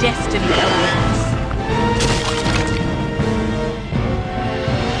 There's destiny awaits.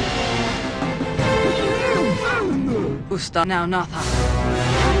 Usta now Natha.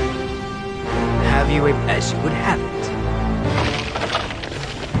 Have you it as you would have it?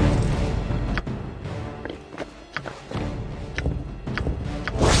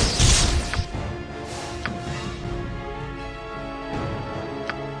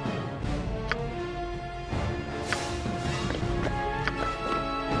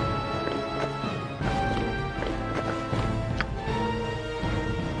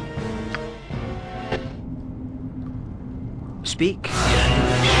 Speak.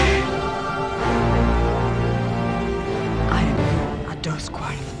 I am a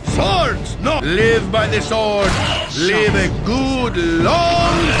Dosquarth. Swords, no! Live by the sword. Live a good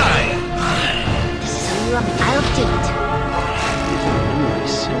long time. This is a rough. I'll do it.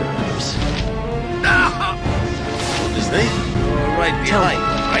 Serves. Ah! What is they? You're right behind.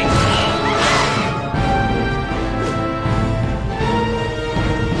 Right.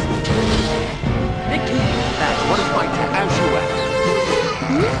 What is my task? As you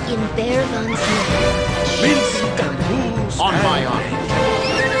ask. In Bearvan's name. Mince and fools. On my honor.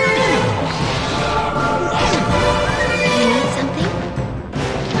 You need something?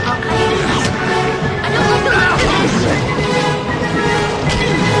 I'll cut it out. I don't like the look of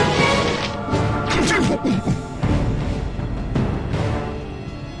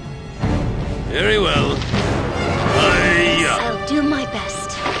Very well. this. I'll do my best.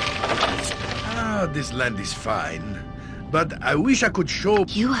 This land is fine, but I wish I could show...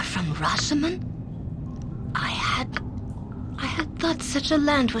 You are from Rashomon? I had thought such a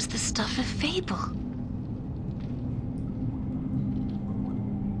land was the stuff of fable.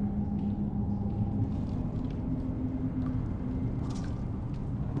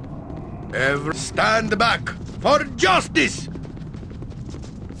 Ever stand back for justice!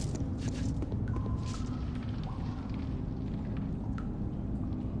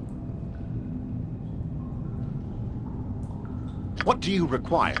 What do you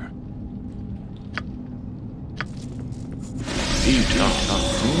require?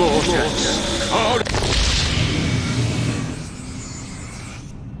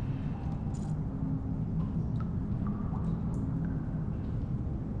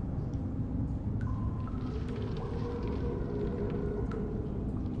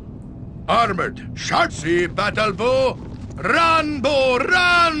 Armored, sharpsy battle bow, run, bow,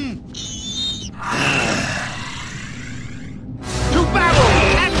 run! To battle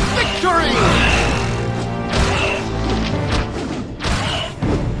and victory!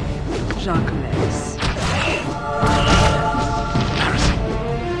 Jacques.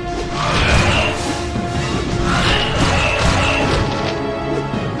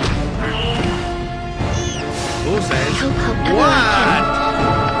 Who says However what?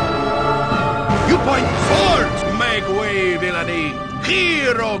 You point swords, make way, villainy!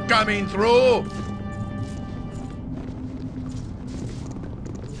 Hero coming through!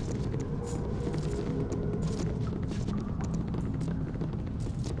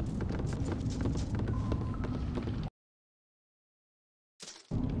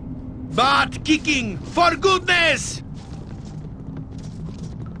 Butt kicking, for goodness!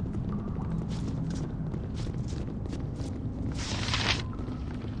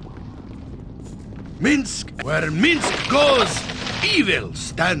 Minsk, where Minsk goes, evil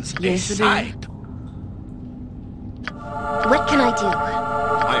stands aside. What can I do?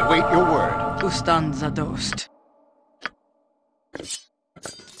 I await your word. Ustan zadost.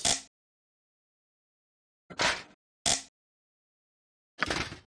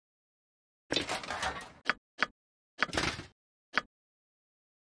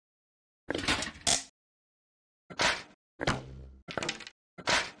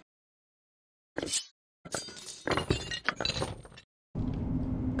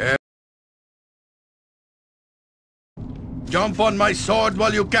 Jump on my sword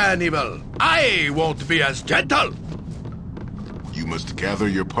while you can, evil. I won't be as gentle. You must gather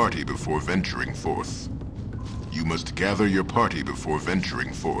your party before venturing forth. You must gather your party before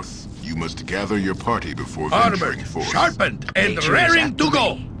venturing forth. You must gather your party before venturing Armored, forth. sharpened, and Nature is raring after to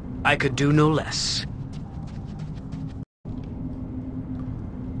go. me. I could do no less.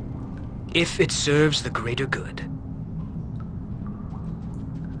 If it serves the greater good.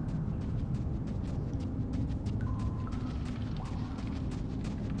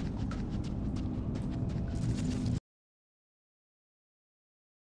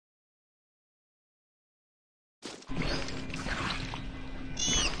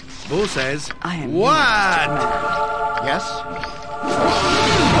 Who says I am what? Yes?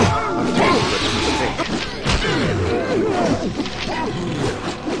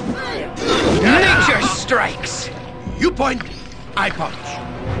 Nature strikes! You point, I punch.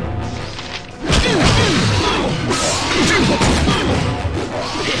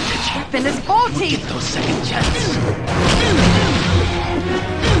 Weapon is faulty! Get those second chances.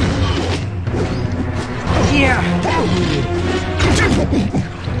 Here!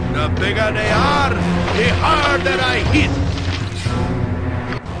 The bigger they are, the harder I hit.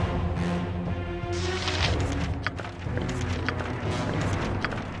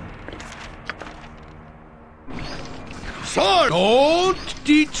 Sword! Don't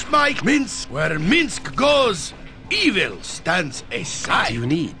teach my Minsk. Where Minsk goes, evil stands What do aside. you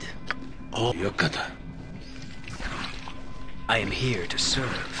need? Oh, Yokata. I am here to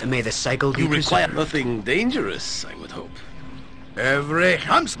serve. May the cycle be You require preserved. nothing dangerous, I would hope. Every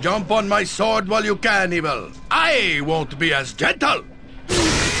hamster, jump on my sword while you can, evil. I won't be as gentle.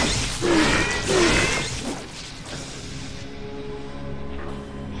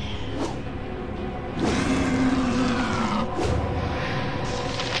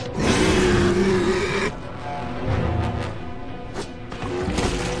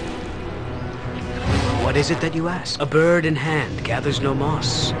 What is it that you ask? A bird in hand gathers no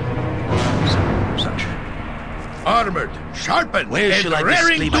moss. Such. Armored, sharpened, Where and shall I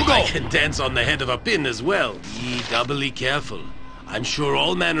raring display to my... I go. can dance on the head of a pin as well. Ye doubly careful. I'm sure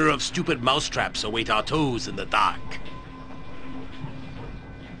all manner of stupid mousetraps await our toes in the dark.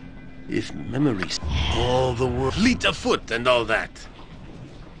 If memories... all the world... fleet of foot and all that.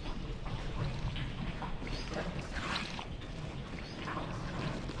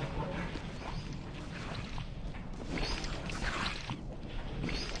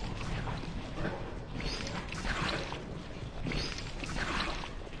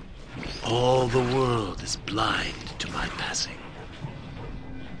 All the world is blind to my passing.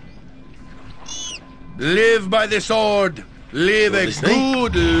 Live by the sword. Live a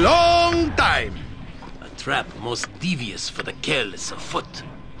good long time. A trap most devious for the careless of foot.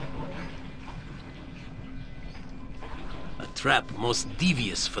 A trap most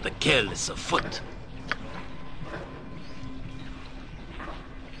devious for the careless of foot.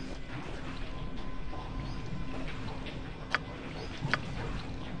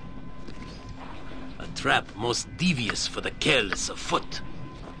 A trap most devious for the careless of foot.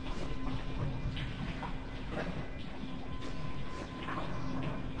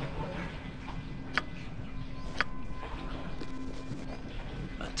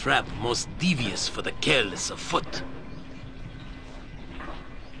 A trap most devious for the careless of foot.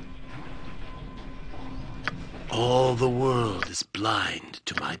 All the world is blind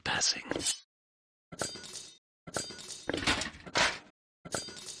to my passing.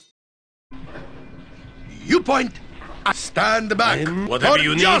 You point. I stand back. Whatever For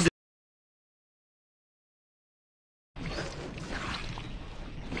you need. justice.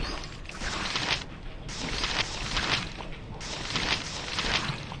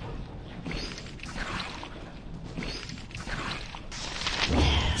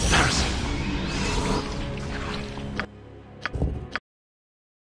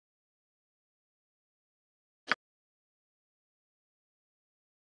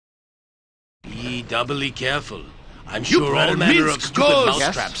 Be doubly careful. I'm You sure all manner of Minsk stupid goes.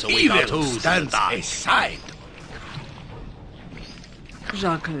 mousetraps await our Evil toes in the stands dark. aside.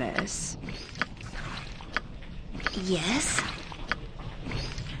 Jacques. Yes?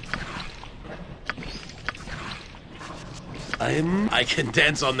 I can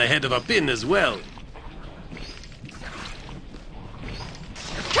dance on the head of a pin as well.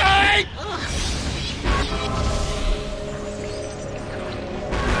 Kate!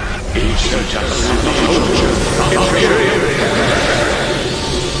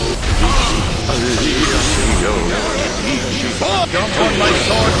 Jump on my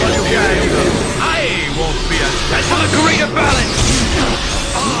sword while you can. I won't be as dead. For the greater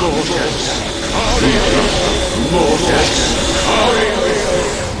balance!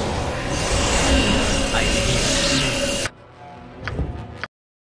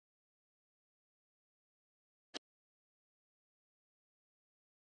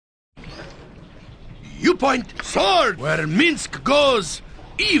 You point sword where Minsk goes,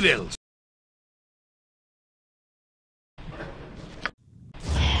 evil.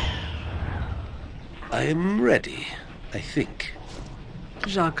 I am ready, I think.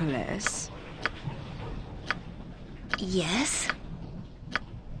 Jacques. Yes?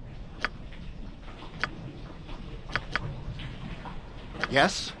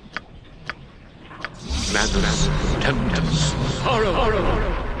 Yes? Madness, tempest,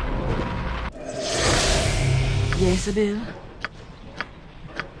 sorrow. Jezebel.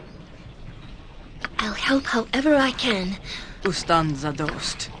 I'll help however I can. Ustanza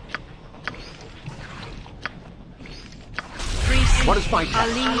dost. What is my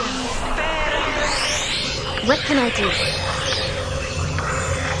task? What can I do?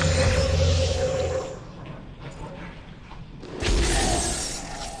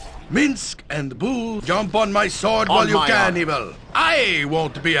 Minsk and Boo, jump on my sword while you can, evil. I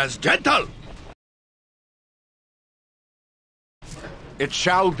won't be as gentle. It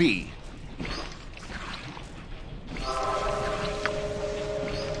shall be.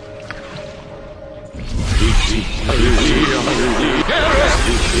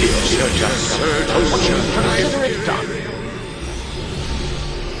 Consider it done.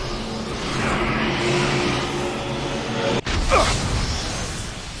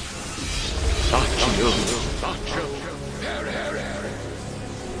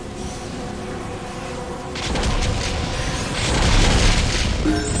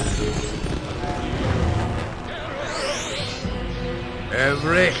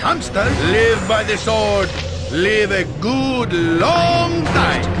 Every hamster live by the sword. Live a good long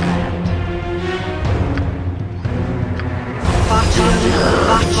time.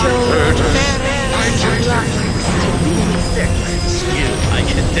 Skill. I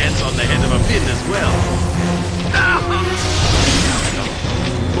can dance on the head of a pin as well.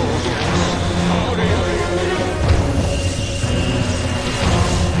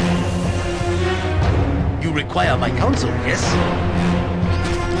 You require my counsel, yes?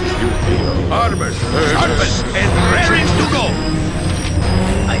 Armor, sharpened, and raring to go.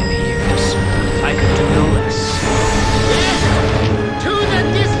 I am here, sir. I could do no less. To the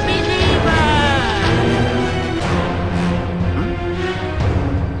disbeliever!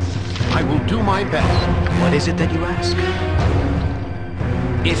 I will do my best. What is it that you ask?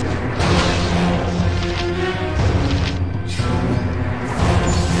 If...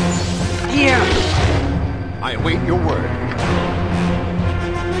 Here! I await your word.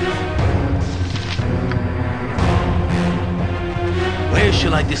 Where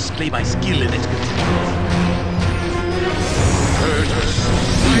shall I display my skill and expertise?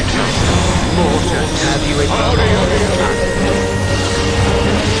 Have you a...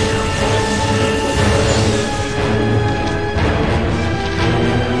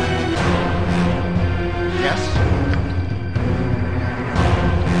 Yes?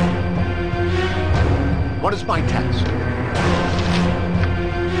 What is my task?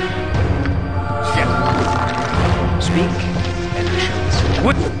 Yes. Speak, and I shall listen.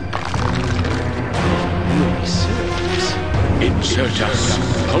 What? Your serves. Insurgents,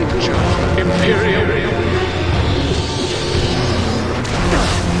 culture, imperium.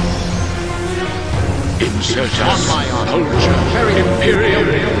 Insurgents, culture, imperium.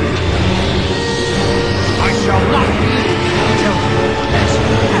 I shall not be Tell me as you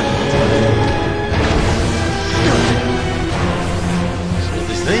have it. So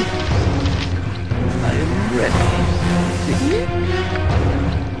this thing? I am ready.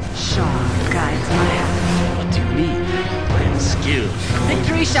 Shaw guides my hand. What do you need? I am skilled.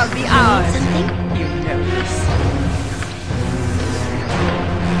 Victory shall be ours. Something? You know this.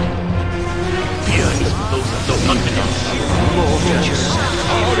 Fear is for those that don't understand. More features.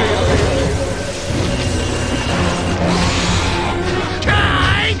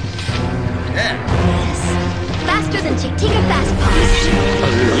 Yes. Faster than Chick-Tigger Fast Pass.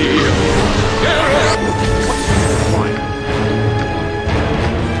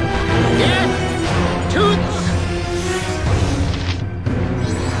 Yeah. Toots.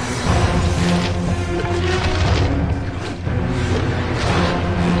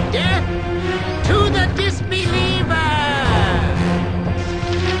 Yeah. To the disbeliever.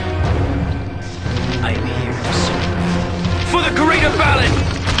 I am here, sir. For the greater ballad!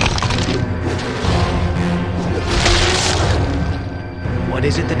 What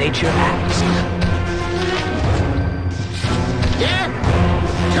is it the nature asks? Yeah.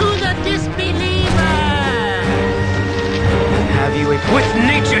 To the disbeliever. Have you a... With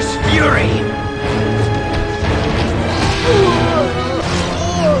nature's fury!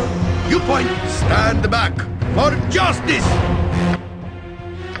 You point, stand back for justice.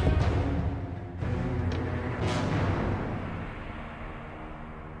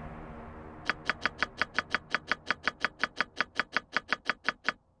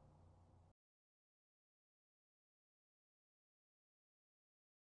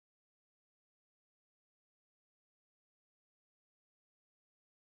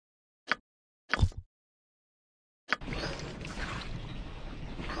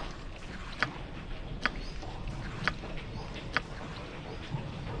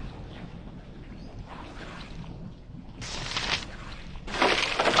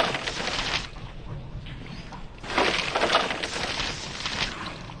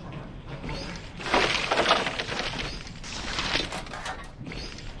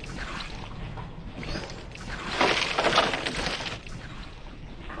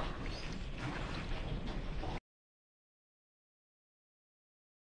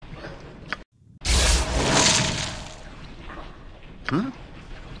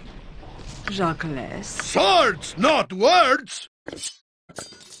 Jacques. Swords, not words!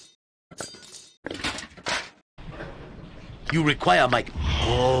 You require my...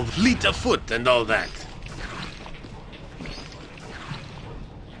 Oh, fleet of foot and all that.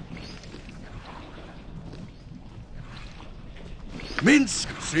 Minsk,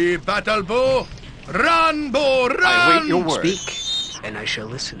 see battle bow. Run, bow, run! I await your word. Speak, and I shall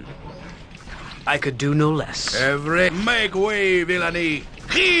listen. I could do no less. Every make way, villainy.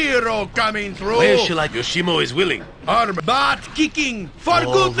 Hero coming through. Where shall I... Yoshimo is willing. Arm butt kicking, for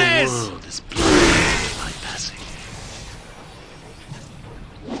All goodness! the world is blind in my passing.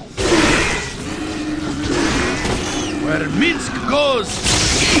 where Minsk goes,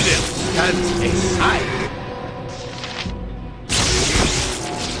 evil stands aside.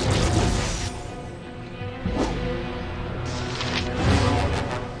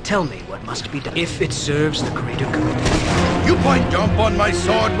 Tell me what must be done, if it serves the greater good. You point jump on my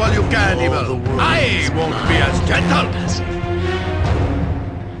sword while you can, evil. I won't be as gentle.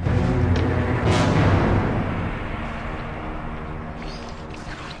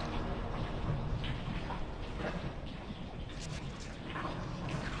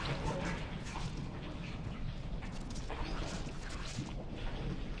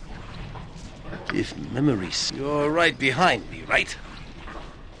 If memories... You're right behind me, right?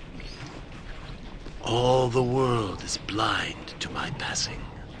 All the world is blind to my passing.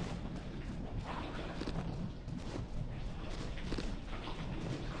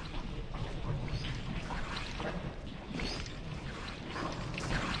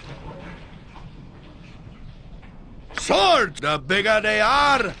 Swords! The bigger they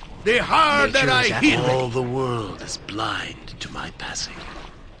are, the harder I hit. All the world is blind to my passing.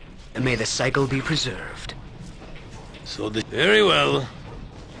 And may the cycle be preserved. So the... Very well.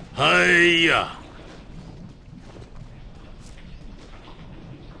 Hiya!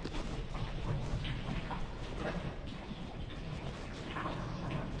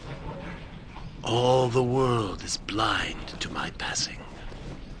 All the world is blind to my passing.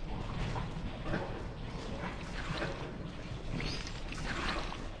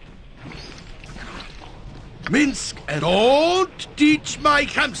 Minsk, and don't teach my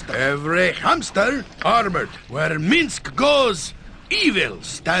hamster. Every hamster armored. Where Minsk goes, evil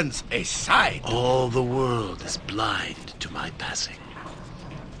stands aside. All the world is blind to my passing.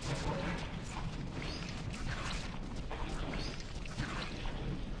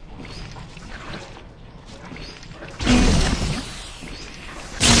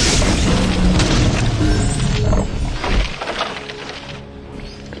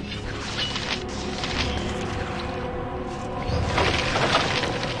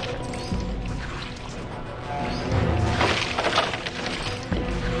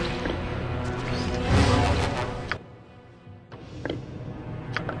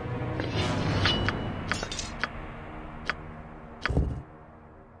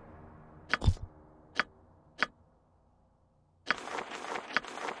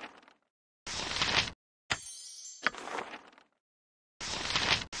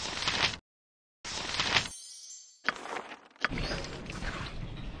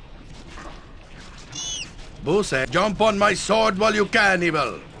 Boo said, jump on my sword while you can,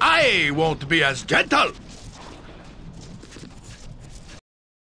 evil. I won't be as gentle.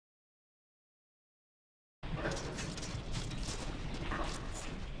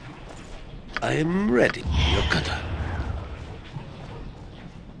 I am ready, Yokata.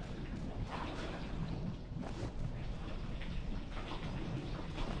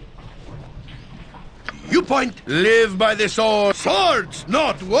 You point, live by the sword. Swords,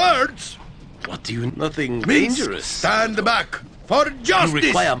 not words. What do you... Nothing Minsk, dangerous. Stand back for justice. You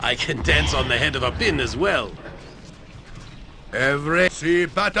require... I can dance on the head of a pin as well. Every... See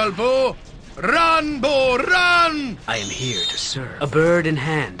battle, Boo. Run, Boo, run! I am here to serve. A bird in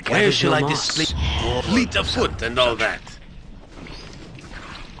hand. Where shall I moss. display... Fleet of foot and all that.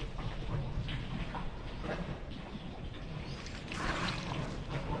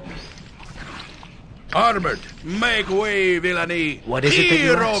 Armored, make way, villainy. What is it that you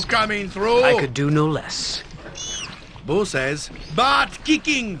Hero ask? coming through. I could do no less. Boo says, butt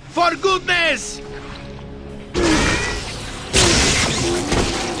kicking, for goodness!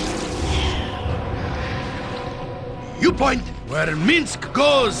 You point, where Minsk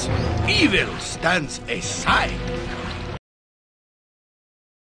goes, evil stands aside.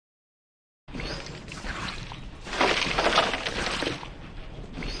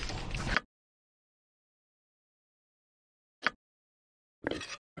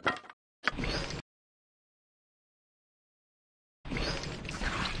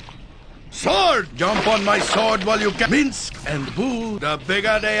 Sword! Jump on my sword while you can. Minsk and Boo, the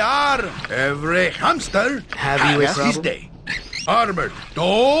bigger they are, every hamster has his day. Armored,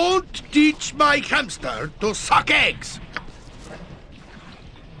 don't teach my hamster to suck eggs.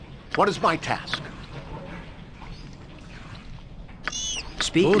 What is my task?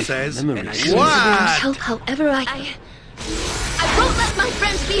 Speak. Who says? And I What? Help however I won't let my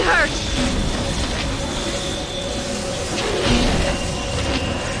friends be hurt!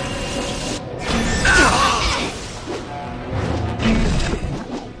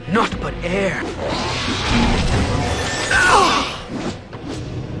 Not but air.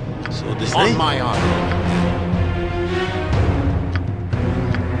 So this On my honor.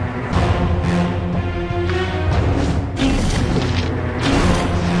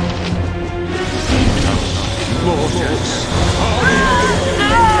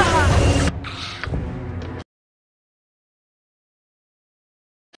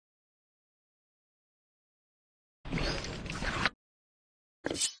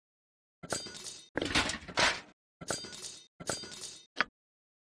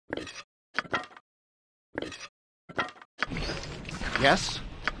 Yes?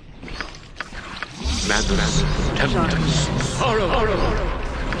 Madness, tempest, horror.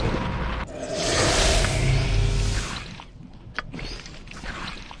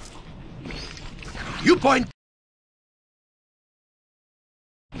 You point.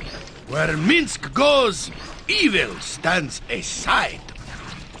 Where Minsk goes, evil stands aside.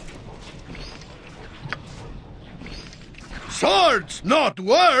 Swords, not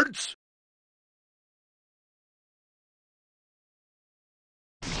words!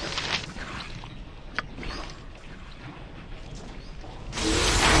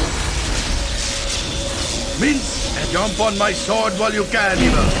 Minsk, jump on my sword while you can,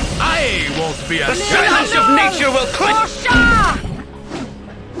 evil. I won't be a silence of nature will quit!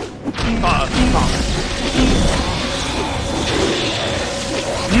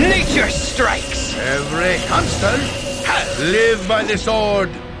 Nature strikes! Every hamster live by the sword.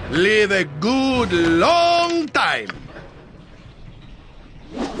 Live a good long time.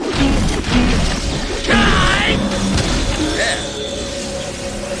 Yeah.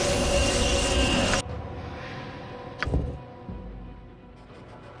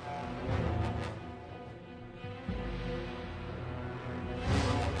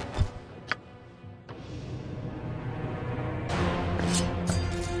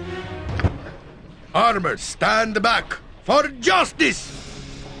 Armor, stand back for justice!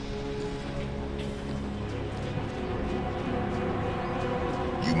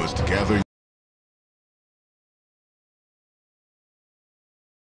 You must gather.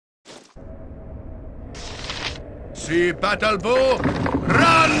 See battle bow?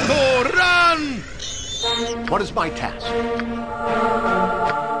 Run, bow, run! What is my task?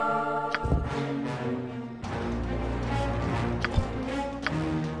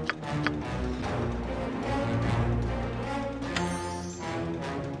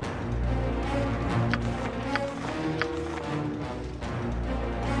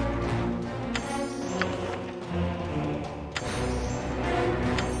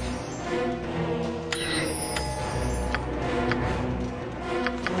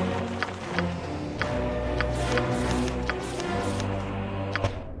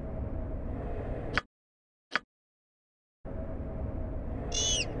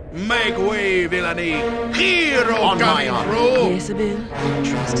 Make way, villainy! Hero On my coming honor. through! Jezebel,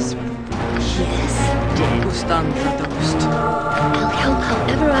 trust us with the Yes, dead. Who stands the ghost? I'll help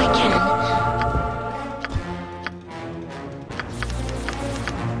however I can.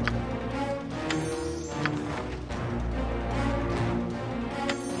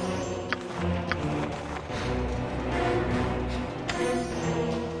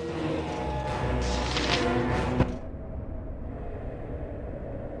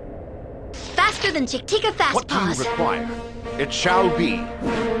 Faster than Chick-Tika Fast What do you Paws. require? It shall be.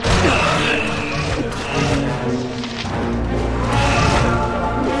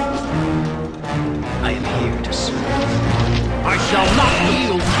 I am here to serve. I shall not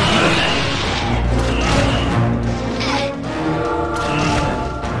yield to you.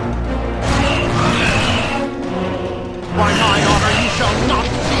 By my honor, you shall not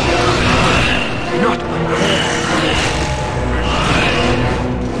see. Not my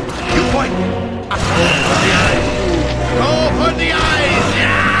You point! Go for the eyes!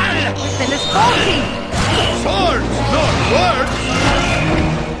 Yeah! Finish faulty! Swords, not words!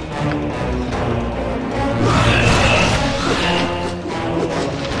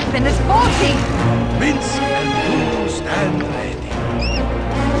 Finish faulty! Minsk and Bull stand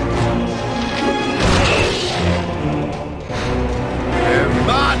ready.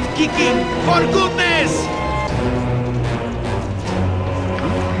 Butt kicking, for goodness!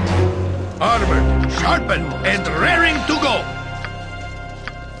 Armored, sharpened, and raring to go!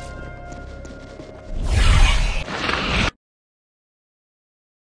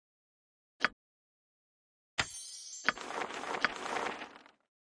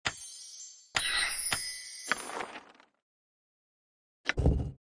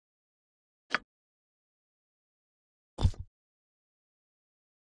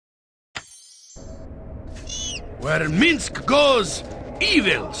 Where Minsk goes,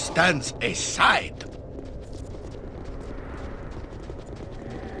 evil stands aside.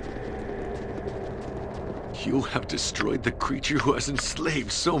 You have destroyed the creature who has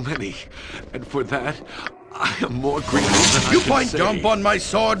enslaved so many, and for that, I am more grateful than I You can point say. jump on my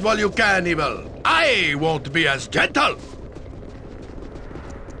sword while you can, evil. I won't be as gentle.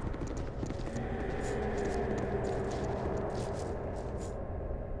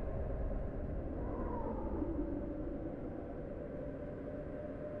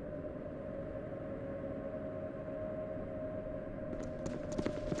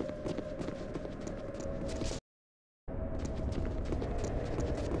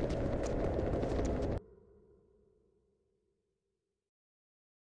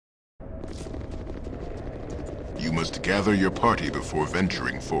 You must gather your party before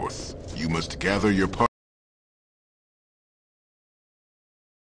venturing forth. You must gather your party.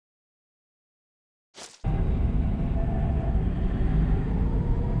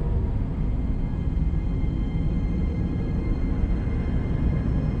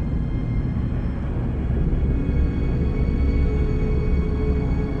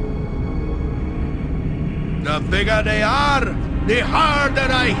 The bigger they are, the harder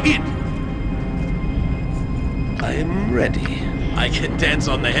I hit. I'm ready. I can dance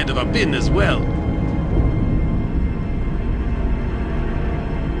on the head of a pin as well.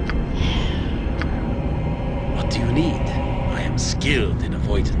 What do you need? I am skilled in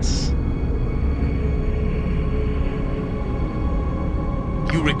avoidance.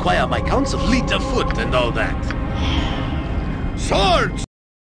 You require my counsel, fleet of foot and all that. Swords!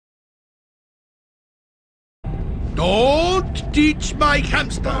 Don't teach my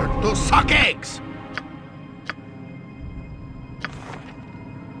hamster to suck eggs!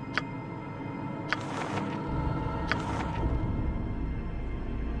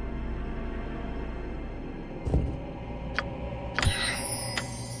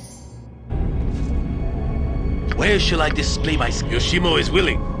 Where shall I display my skill? Yoshimo is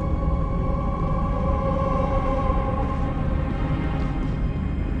willing.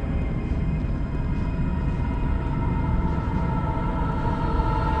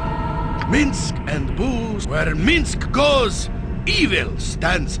 Minsk and booze. Where Minsk goes, evil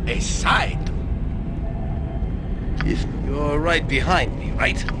stands aside. If you're right behind me,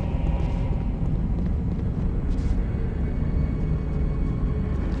 right?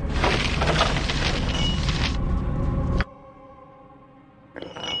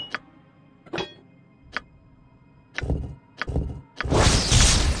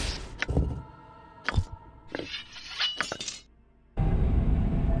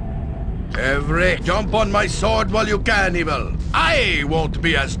 Jump on my sword while you can, evil. I won't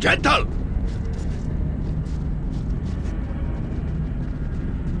be as gentle.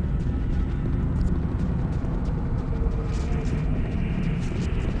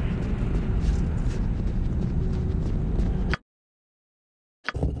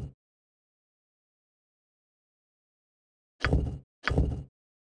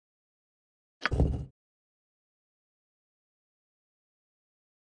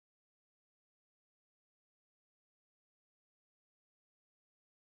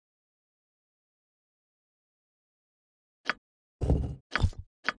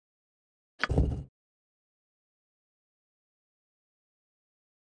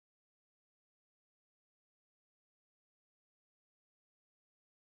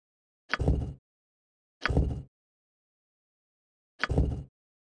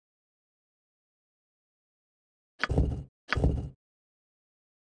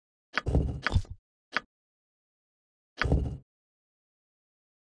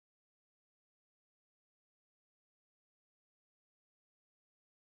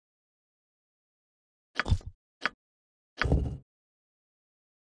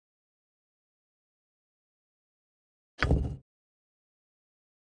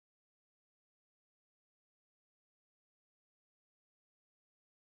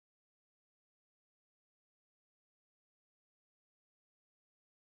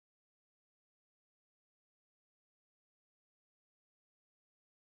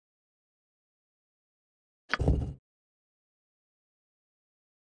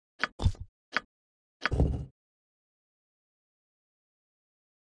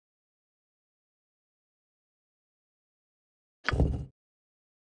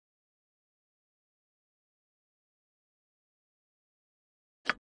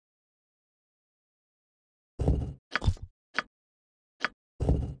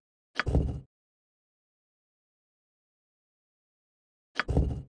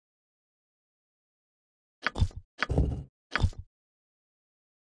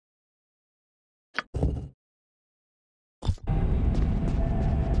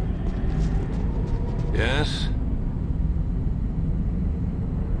 Yes?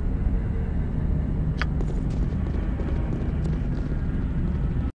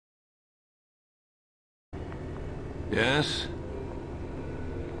 Yes?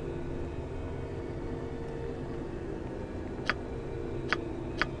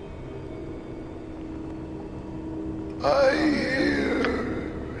 I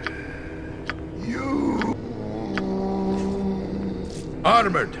hear you.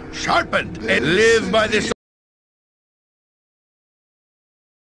 Armored, sharpened, and live by this.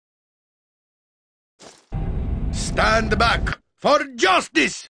 Stand back for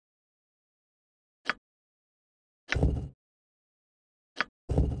justice!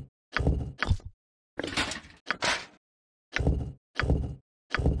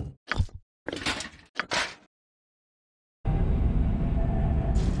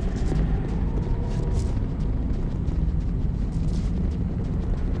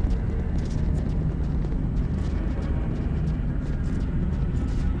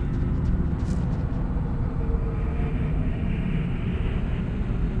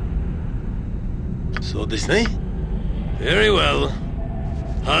 So this night? Very well.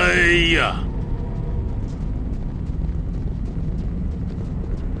 Hiya!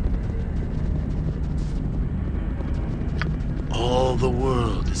 All the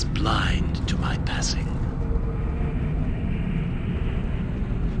world is blind to my passing.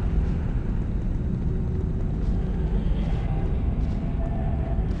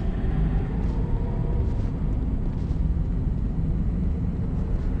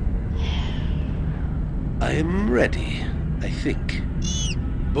 I am ready, I think.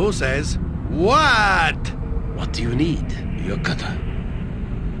 Who says what? What do you need, Yokata?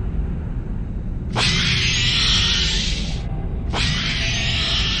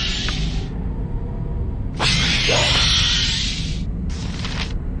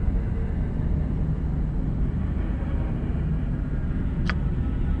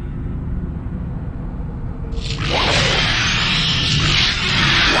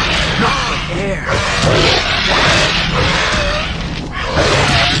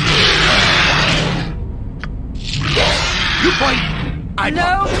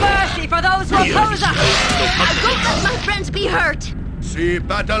 No mercy for those who oppose us! I won't let my friends be hurt! See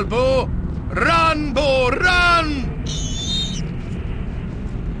battle bow? Run, bow, run!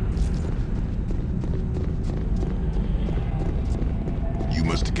 You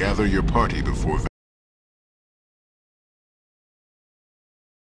must gather your party before...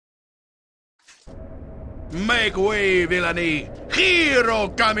 Make way, villainy! Hero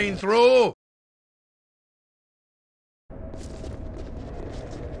coming through!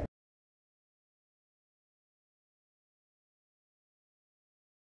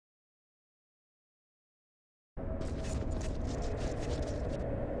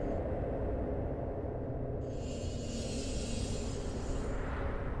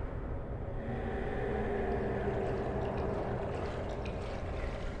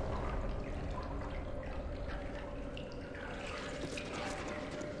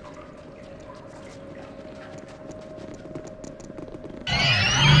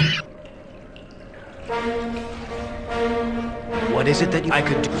 What is it that I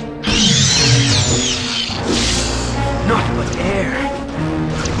could do? Not but air.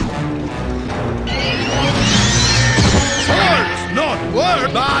 Words, not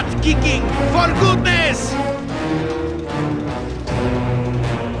words, but kicking, for goodness!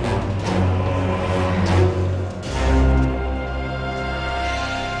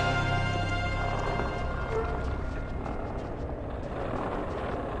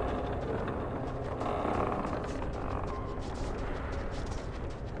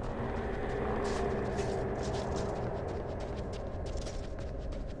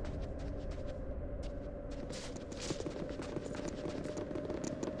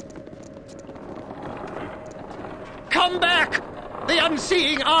 Come back! The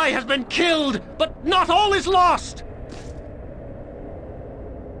unseeing eye has been killed, but not all is lost!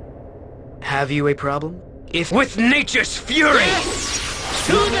 Have you a problem? If with nature's fury! Yes!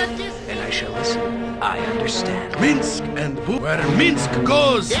 To the distance! Then I shall listen. I understand. Minsk and where Minsk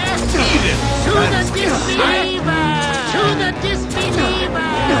goes, Yes! Eden To the stands disbeliever! To the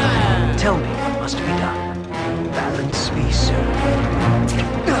disbeliever! Tell me what must be done. Balance be served.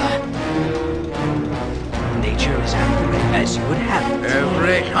 Nature is accurate as you would have it.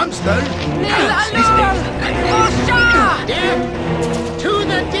 Every hamster has his day. Death to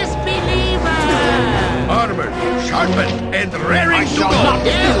the disbeliever! Armored, sharpened, and raring to go!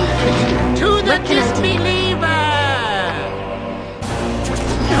 Death to the disbeliever!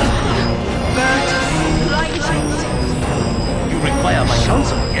 You require my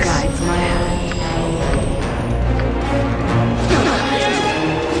counsel, yes? Guides my hand.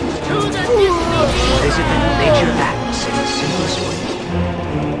 What is it that nature acts in the simplest way?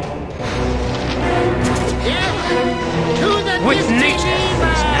 With nature,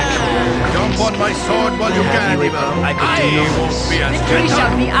 it's natural. Jump on my sword while you can, Evil. I could do no won't be as Victory gentle.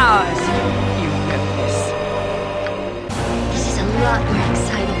 shall be ours, you witness. lot more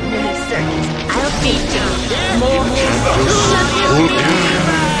exciting than any circus. I'll feed you more.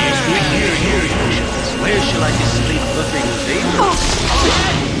 Where shall I display the things they do?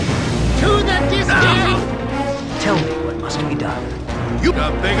 To the distance! Tell me what must be done. The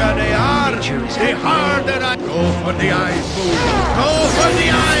bigger they are, the harder I go for the eyes, Boo. Go for the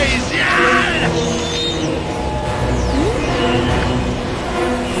eyes, yeah!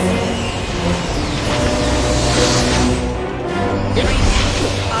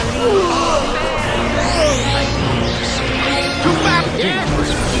 Too fast, yeah!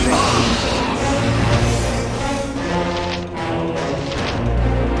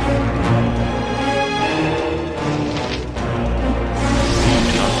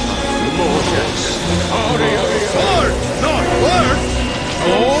 Swords, not words!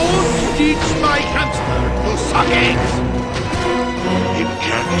 Don't teach my hamster to suck eggs!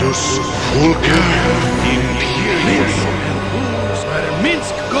 Cactus Vulcan Imperium. Where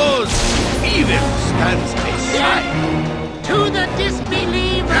Minsk goes, evil stands aside. To the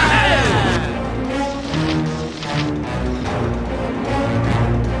disbeliever!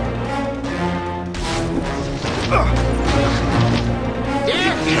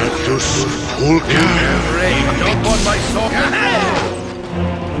 Cactus Vulcan. Jump on my sword.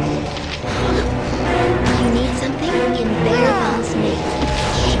 You need something in Bear Ball's name.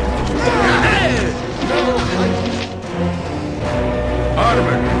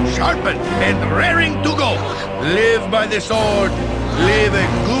 Armored, sharpened, and raring to go. Live by the sword. Live a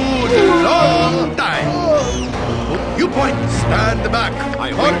good long time. You point, stand back.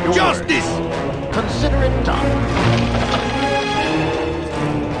 For justice. Consider it done.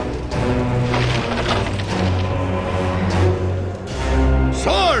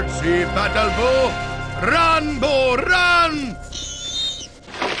 Swords, ye battle bow! Run, bow, run!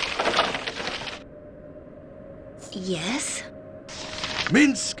 Yes?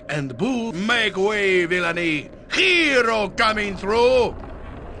 Minsk and Boo, make way, villainy! Hero coming through!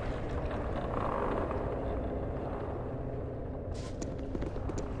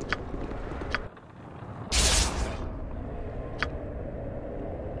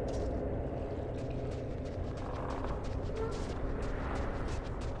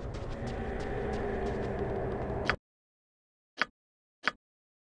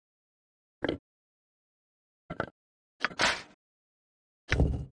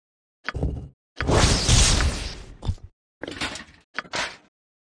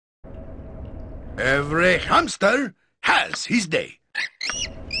 Every hamster has his day.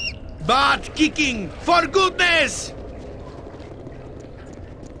 Butt kicking, for goodness!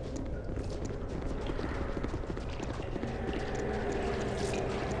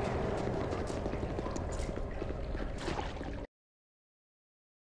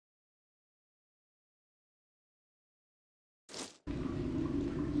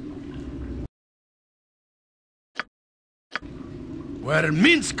 Where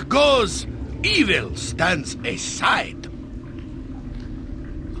Minsk goes, evil stands aside.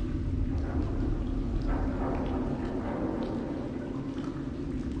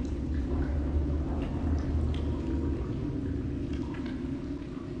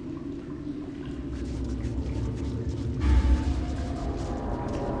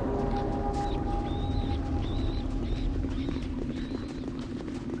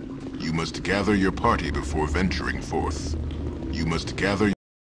 You must gather your party before venturing forth. You must gather...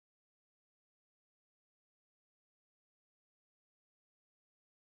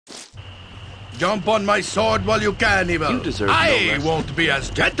 Jump on my sword while you can, evil. You deserve I no won't be as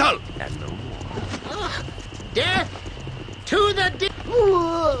gentle. And no more. Death to the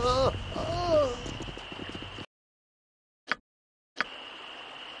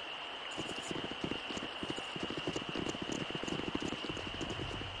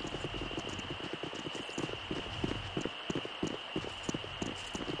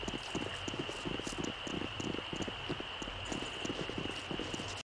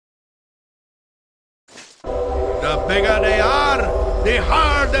The bigger they are, the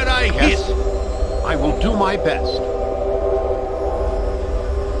harder I hit. Yes, I will do my best.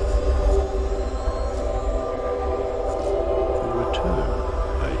 Return.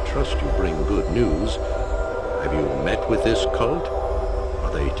 I trust you bring good news. Have you met with this cult?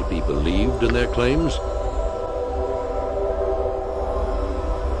 Are they to be believed in their claims?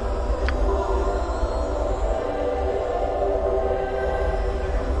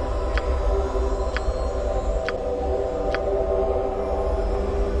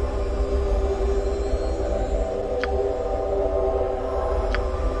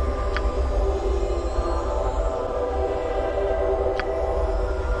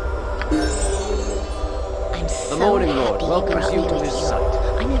 Morning Lord welcomes you to his sight.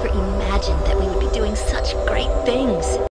 I never imagined that